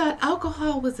 But I thought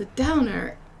alcohol was a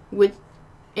downer,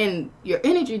 and your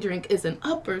energy drink is an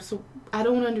upper. So I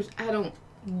don't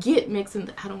get mixing.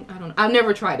 I don't. I've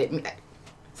never tried it,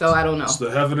 so I don't know. It's the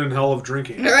heaven and hell of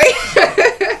drinking.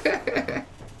 Right.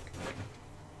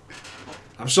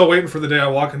 I'm still waiting for the day I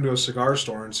walk into a cigar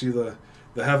store and see the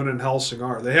heaven and hell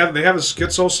cigar. They have a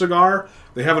schizo cigar.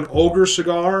 They have an ogre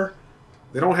cigar.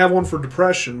 They don't have one for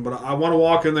depression, but I want to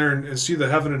walk in there and see the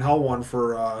heaven and hell one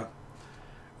for,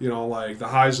 like the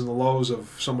highs and the lows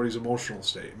of somebody's emotional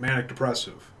state, manic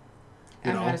depressive.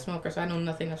 I'm not a smoker, so I know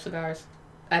nothing of cigars.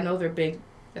 I know they're big.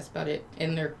 That's about it.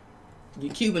 And the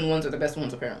Cuban ones are the best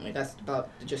ones, apparently. That's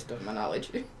about the gist of my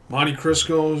knowledge. Monte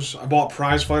Crisco's. I bought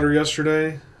Prize Fighter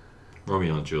yesterday.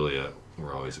 Romeo and Juliet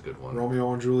were always a good one.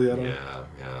 Romeo and Juliet.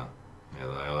 Yeah.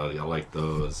 I like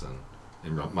those,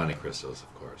 and Monte Crisco's,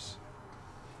 of course.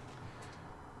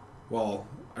 Well,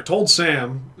 I told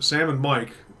Sam and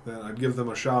Mike that I'd give them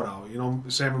a shout out.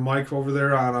 Sam and Mike over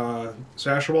there on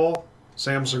Sashaball,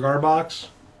 Sam's Cigar Box.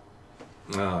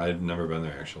 No, I've never been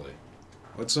there actually.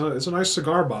 It's a nice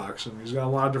cigar box, and he's got a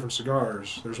lot of different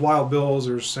cigars. There's Wild Bill's,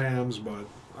 there's Sam's, but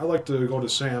I like to go to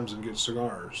Sam's and get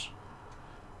cigars.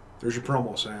 There's your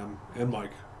promo, Sam and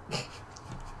Mike.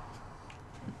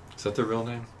 Is that their real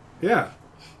name? Yeah.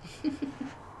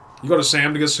 You go to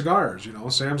Sam to get cigars.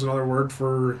 Sam's another word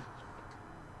for.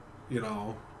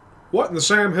 What in the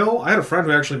Sam Hill? I had a friend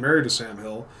who actually married a Sam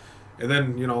Hill, and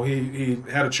then he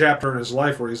had a chapter in his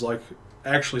life where he's like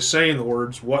actually saying the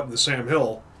words "what in the Sam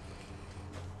Hill."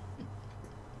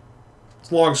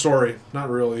 It's a long story, not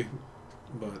really,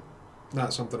 but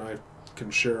not something I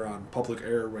can share on public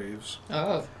airwaves.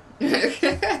 Oh.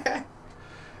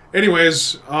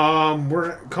 Anyways,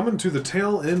 we're coming to the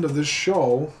tail end of this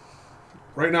show.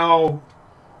 Right now,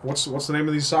 what's the name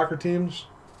of these soccer teams?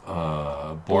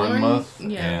 Bournemouth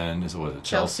and is it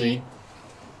Chelsea?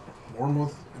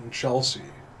 Bournemouth and Chelsea.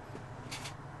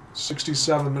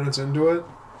 67 minutes into it,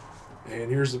 and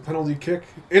here's the penalty kick,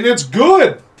 and it's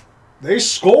good. They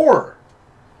score.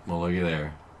 Well, looky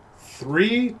there.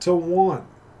 3-1,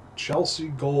 Chelsea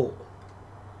goal.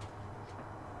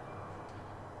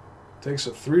 Takes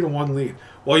a 3-1 lead.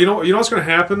 Well, you know what's going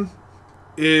to happen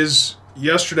is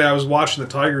yesterday I was watching the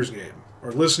Tigers game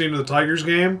or listening to the Tigers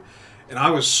game. And I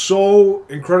was so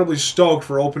incredibly stoked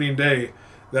for opening day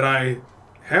that I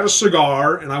had a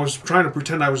cigar and I was trying to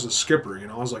pretend I was the skipper.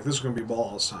 I was like, this is going to be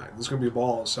ball outside. This is going to be a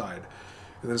ball outside.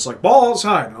 And then it's like, ball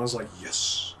outside. And I was like,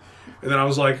 yes. And then I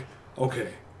was like,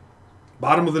 okay,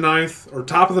 bottom of the ninth or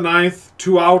top of the ninth,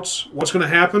 2 outs. What's going to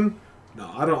happen?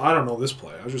 No, I don't know this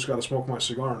play. I just got to smoke my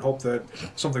cigar and hope that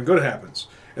something good happens.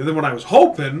 And then when I was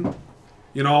hoping,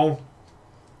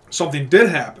 something did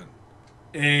happen.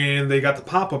 And they got the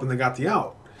pop-up and they got the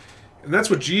out. And that's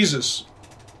what Jesus'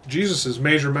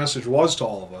 major message was to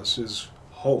all of us, is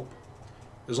hope.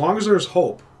 As long as there's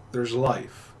hope, there's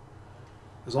life.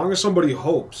 As long as somebody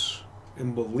hopes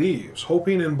and believes,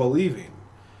 hoping and believing.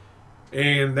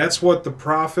 And that's what the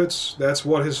prophets, that's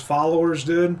what his followers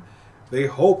did. They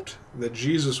hoped that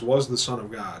Jesus was the Son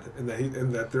of God and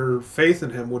that their faith in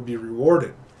him would be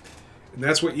rewarded. And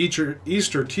that's what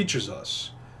Easter teaches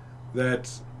us, that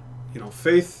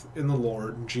faith in the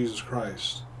Lord, Jesus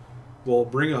Christ, will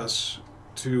bring us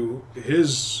to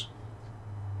his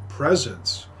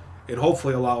presence and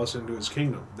hopefully allow us into his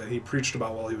kingdom that he preached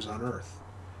about while he was on earth.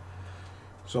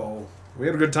 So we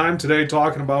had a good time today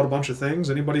talking about a bunch of things.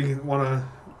 Anybody want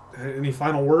any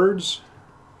final words?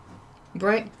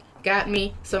 Brent got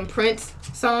me some Prince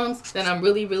songs that I'm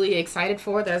really, really excited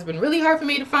for. That's been really hard for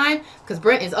me to find because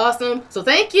Brent is awesome. So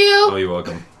thank you. Oh, you're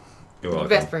welcome. You're welcome.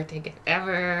 Best birthday gift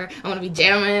ever. I'm going to be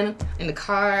jamming in the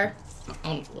car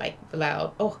on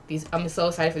loud. Oh, I'm so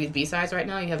excited for these B-sides right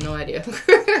now. You have no idea.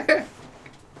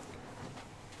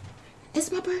 It's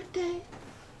my birthday.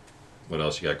 What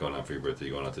else you got going on for your birthday?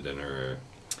 You going out to dinner? Or?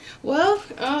 Well,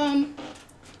 let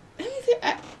me see.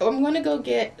 I'm going to go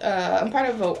get, I'm part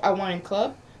of a wine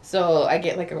club. So I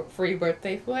get a free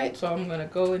birthday flight. So I'm going to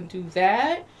go and do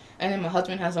that. And then my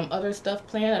husband has some other stuff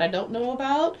planned that I don't know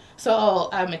about. So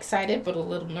I'm excited but a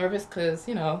little nervous because,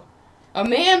 a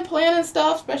man planning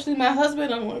stuff, especially my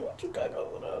husband, I'm like, what you got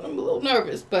going on? I'm a little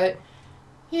nervous. But,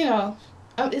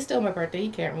 it's still my birthday. He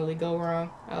can't really go wrong.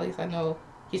 At least I know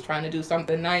he's trying to do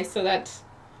something nice. So that's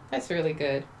really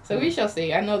good. So we shall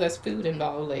see. I know there's food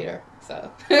involved later.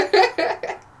 So.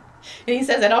 And he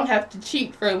says I don't have to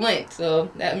cheat for Lent.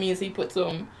 So that means he put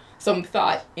some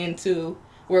thought into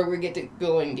where we get to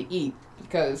going to eat.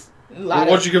 Because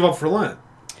what'd you give up for Lent?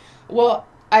 Well,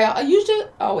 I usually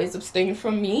always abstain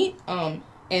from meat. But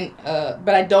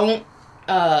I don't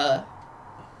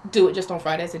do it just on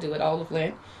Fridays. I do it all of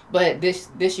Lent. But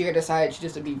this year I decided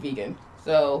just to be vegan.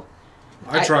 So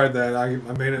I tried that. I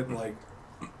made it in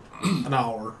an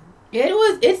hour.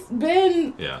 It's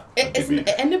been... Yeah.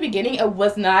 In the beginning, it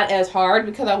was not as hard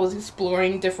because I was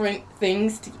exploring different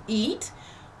things to eat.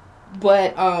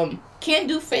 But, can't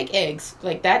do fake eggs.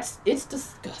 It's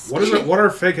disgusting. What is it? What are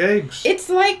fake eggs? It's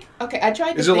okay, I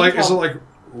tried this Is it like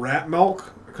rat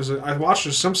milk? Because I watched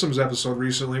a Simpsons episode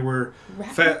recently where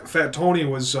Fat Tony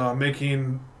was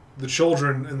making the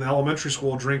children in the elementary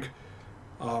school drink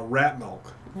rat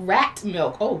milk. Rat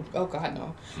milk. Oh God,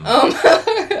 no.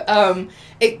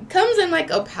 It comes in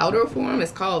a powder form.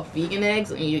 It's called vegan eggs,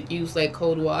 and you use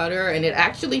cold water, and it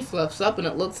actually fluffs up, and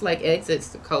it looks like eggs. It's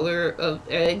the color of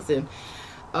eggs, and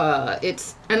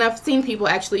and I've seen people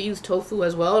actually use tofu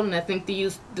as well, and I think they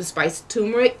use the spiced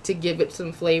turmeric to give it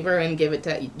some flavor and give it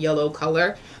that yellow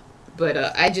color. But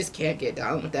I just can't get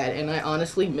down with that, and I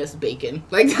honestly miss bacon.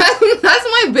 That's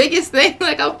my biggest thing.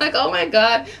 I'm like, oh my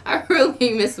God, I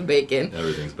really miss bacon.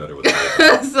 Everything's better with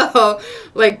bacon. So,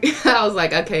 I was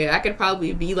like, okay, I could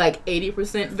probably be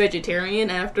 80% vegetarian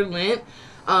after Lent.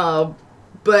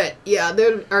 But yeah,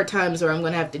 there are times where I'm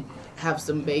gonna have to have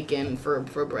some bacon for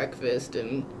breakfast,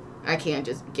 and I can't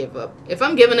just give up. If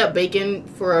I'm giving up bacon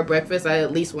for a breakfast, I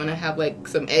at least want to have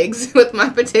some eggs with my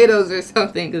potatoes or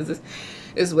something, because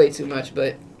it's way too much.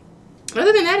 But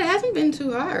other than that, it hasn't been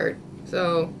too hard.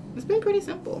 So it's been pretty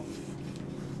simple.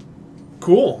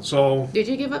 Cool. So did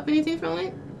you give up anything for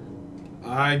Lent?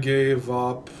 I gave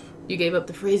up. You gave up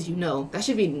the phrase That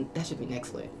should be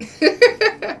next Lent.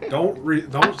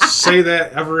 Don't say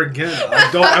that ever again.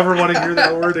 I don't ever want to hear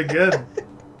that word again.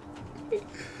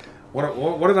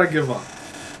 What did I give up?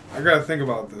 I gotta think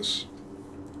about this.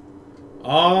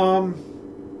 I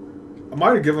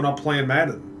might have given up playing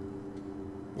Madden,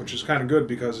 which is kind of good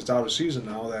because it's out of season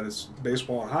now that it's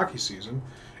baseball and hockey season.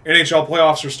 NHL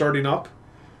playoffs are starting up,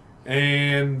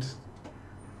 and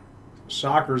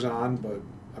soccer's on, but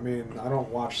I don't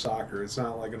watch soccer. It's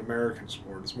not like an American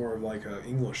sport. It's more of like an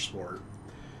English sport.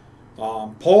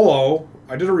 Polo.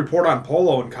 I did a report on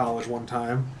polo in college one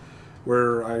time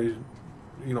where I,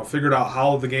 figured out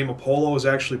how the game of polo is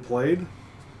actually played.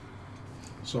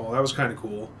 So that was kind of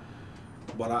cool.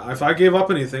 But if I gave up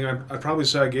anything, I'd probably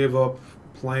say I gave up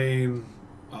playing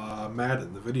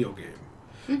Madden, the video game.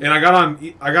 Mm-hmm. And I got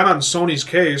on Sony's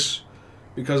case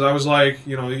because I was like,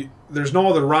 there's no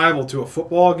other rival to a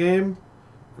football game.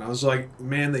 And I was like,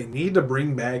 man, they need to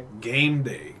bring back Game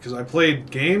Day. Because I played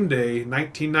Game Day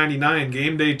 1999,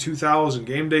 Game Day 2000,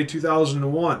 Game Day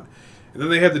 2001. And then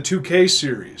they had the 2K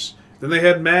series. Then they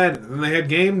had Madden. And then they had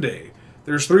Game Day.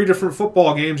 There's 3 different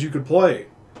football games you could play.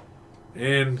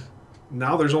 And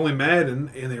now there's only Madden.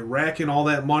 And they're racking all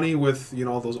that money with,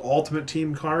 those Ultimate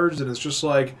Team cards. And it's just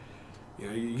like,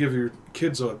 you give your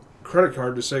kids a credit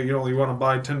card to say, you want to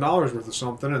buy $10 worth of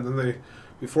something. And then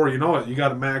before you know it, you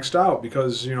got it maxed out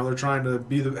because, they're trying to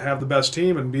have the best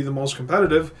team and be the most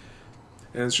competitive.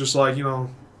 And it's just like,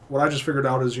 what I just figured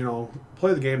out is,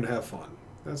 play the game to have fun.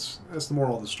 That's the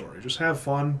moral of the story. Just have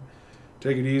fun,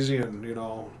 take it easy, and, as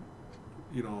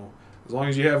long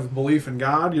as you have belief in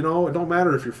God, it don't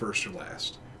matter if you're first or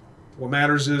last. What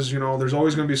matters is, there's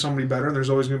always going to be somebody better and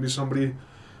there's always going to be somebody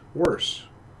worse.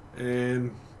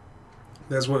 And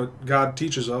that's what God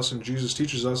teaches us, and Jesus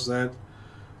teaches us, that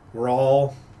we're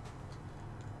all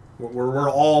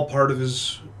part of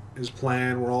His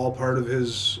plan. We're all part of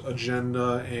His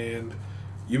agenda, and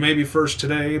you may be first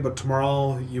today, but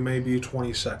tomorrow you may be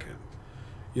 22nd.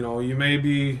 You may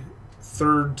be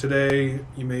third today,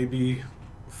 you may be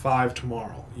 5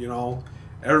 tomorrow.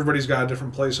 Everybody's got a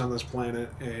different place on this planet,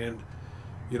 and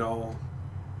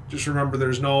just remember,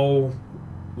 there's no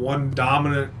one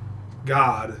dominant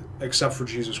God except for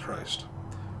Jesus Christ.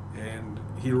 And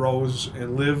He rose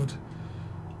and lived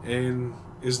and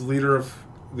is the leader of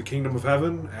the kingdom of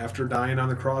heaven after dying on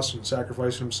the cross and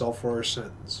sacrificing Himself for our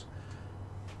sins.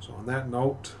 So on that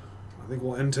note, I think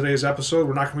we'll end today's episode.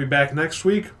 We're not going to be back next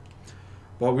week,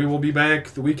 but we will be back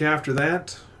the week after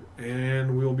that,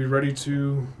 and we'll be ready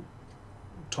to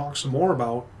talk some more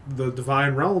about the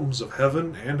divine realms of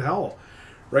heaven and hell,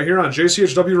 right here on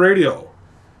JCHW Radio.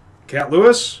 Cat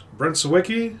Lewis, Brent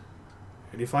Sawicki,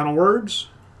 any final words?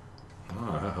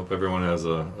 I hope everyone has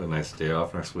a nice day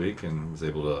off next week and is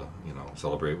able to,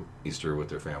 celebrate Easter with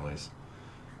their families.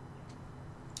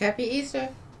 Happy Easter.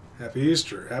 Happy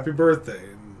Easter. Happy birthday.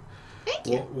 And thank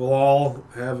you. We'll all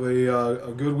have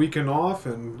a good weekend off,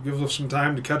 and give us some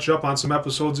time to catch up on some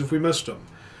episodes if we missed them.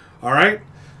 All right?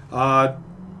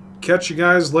 Catch you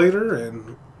guys later,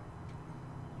 and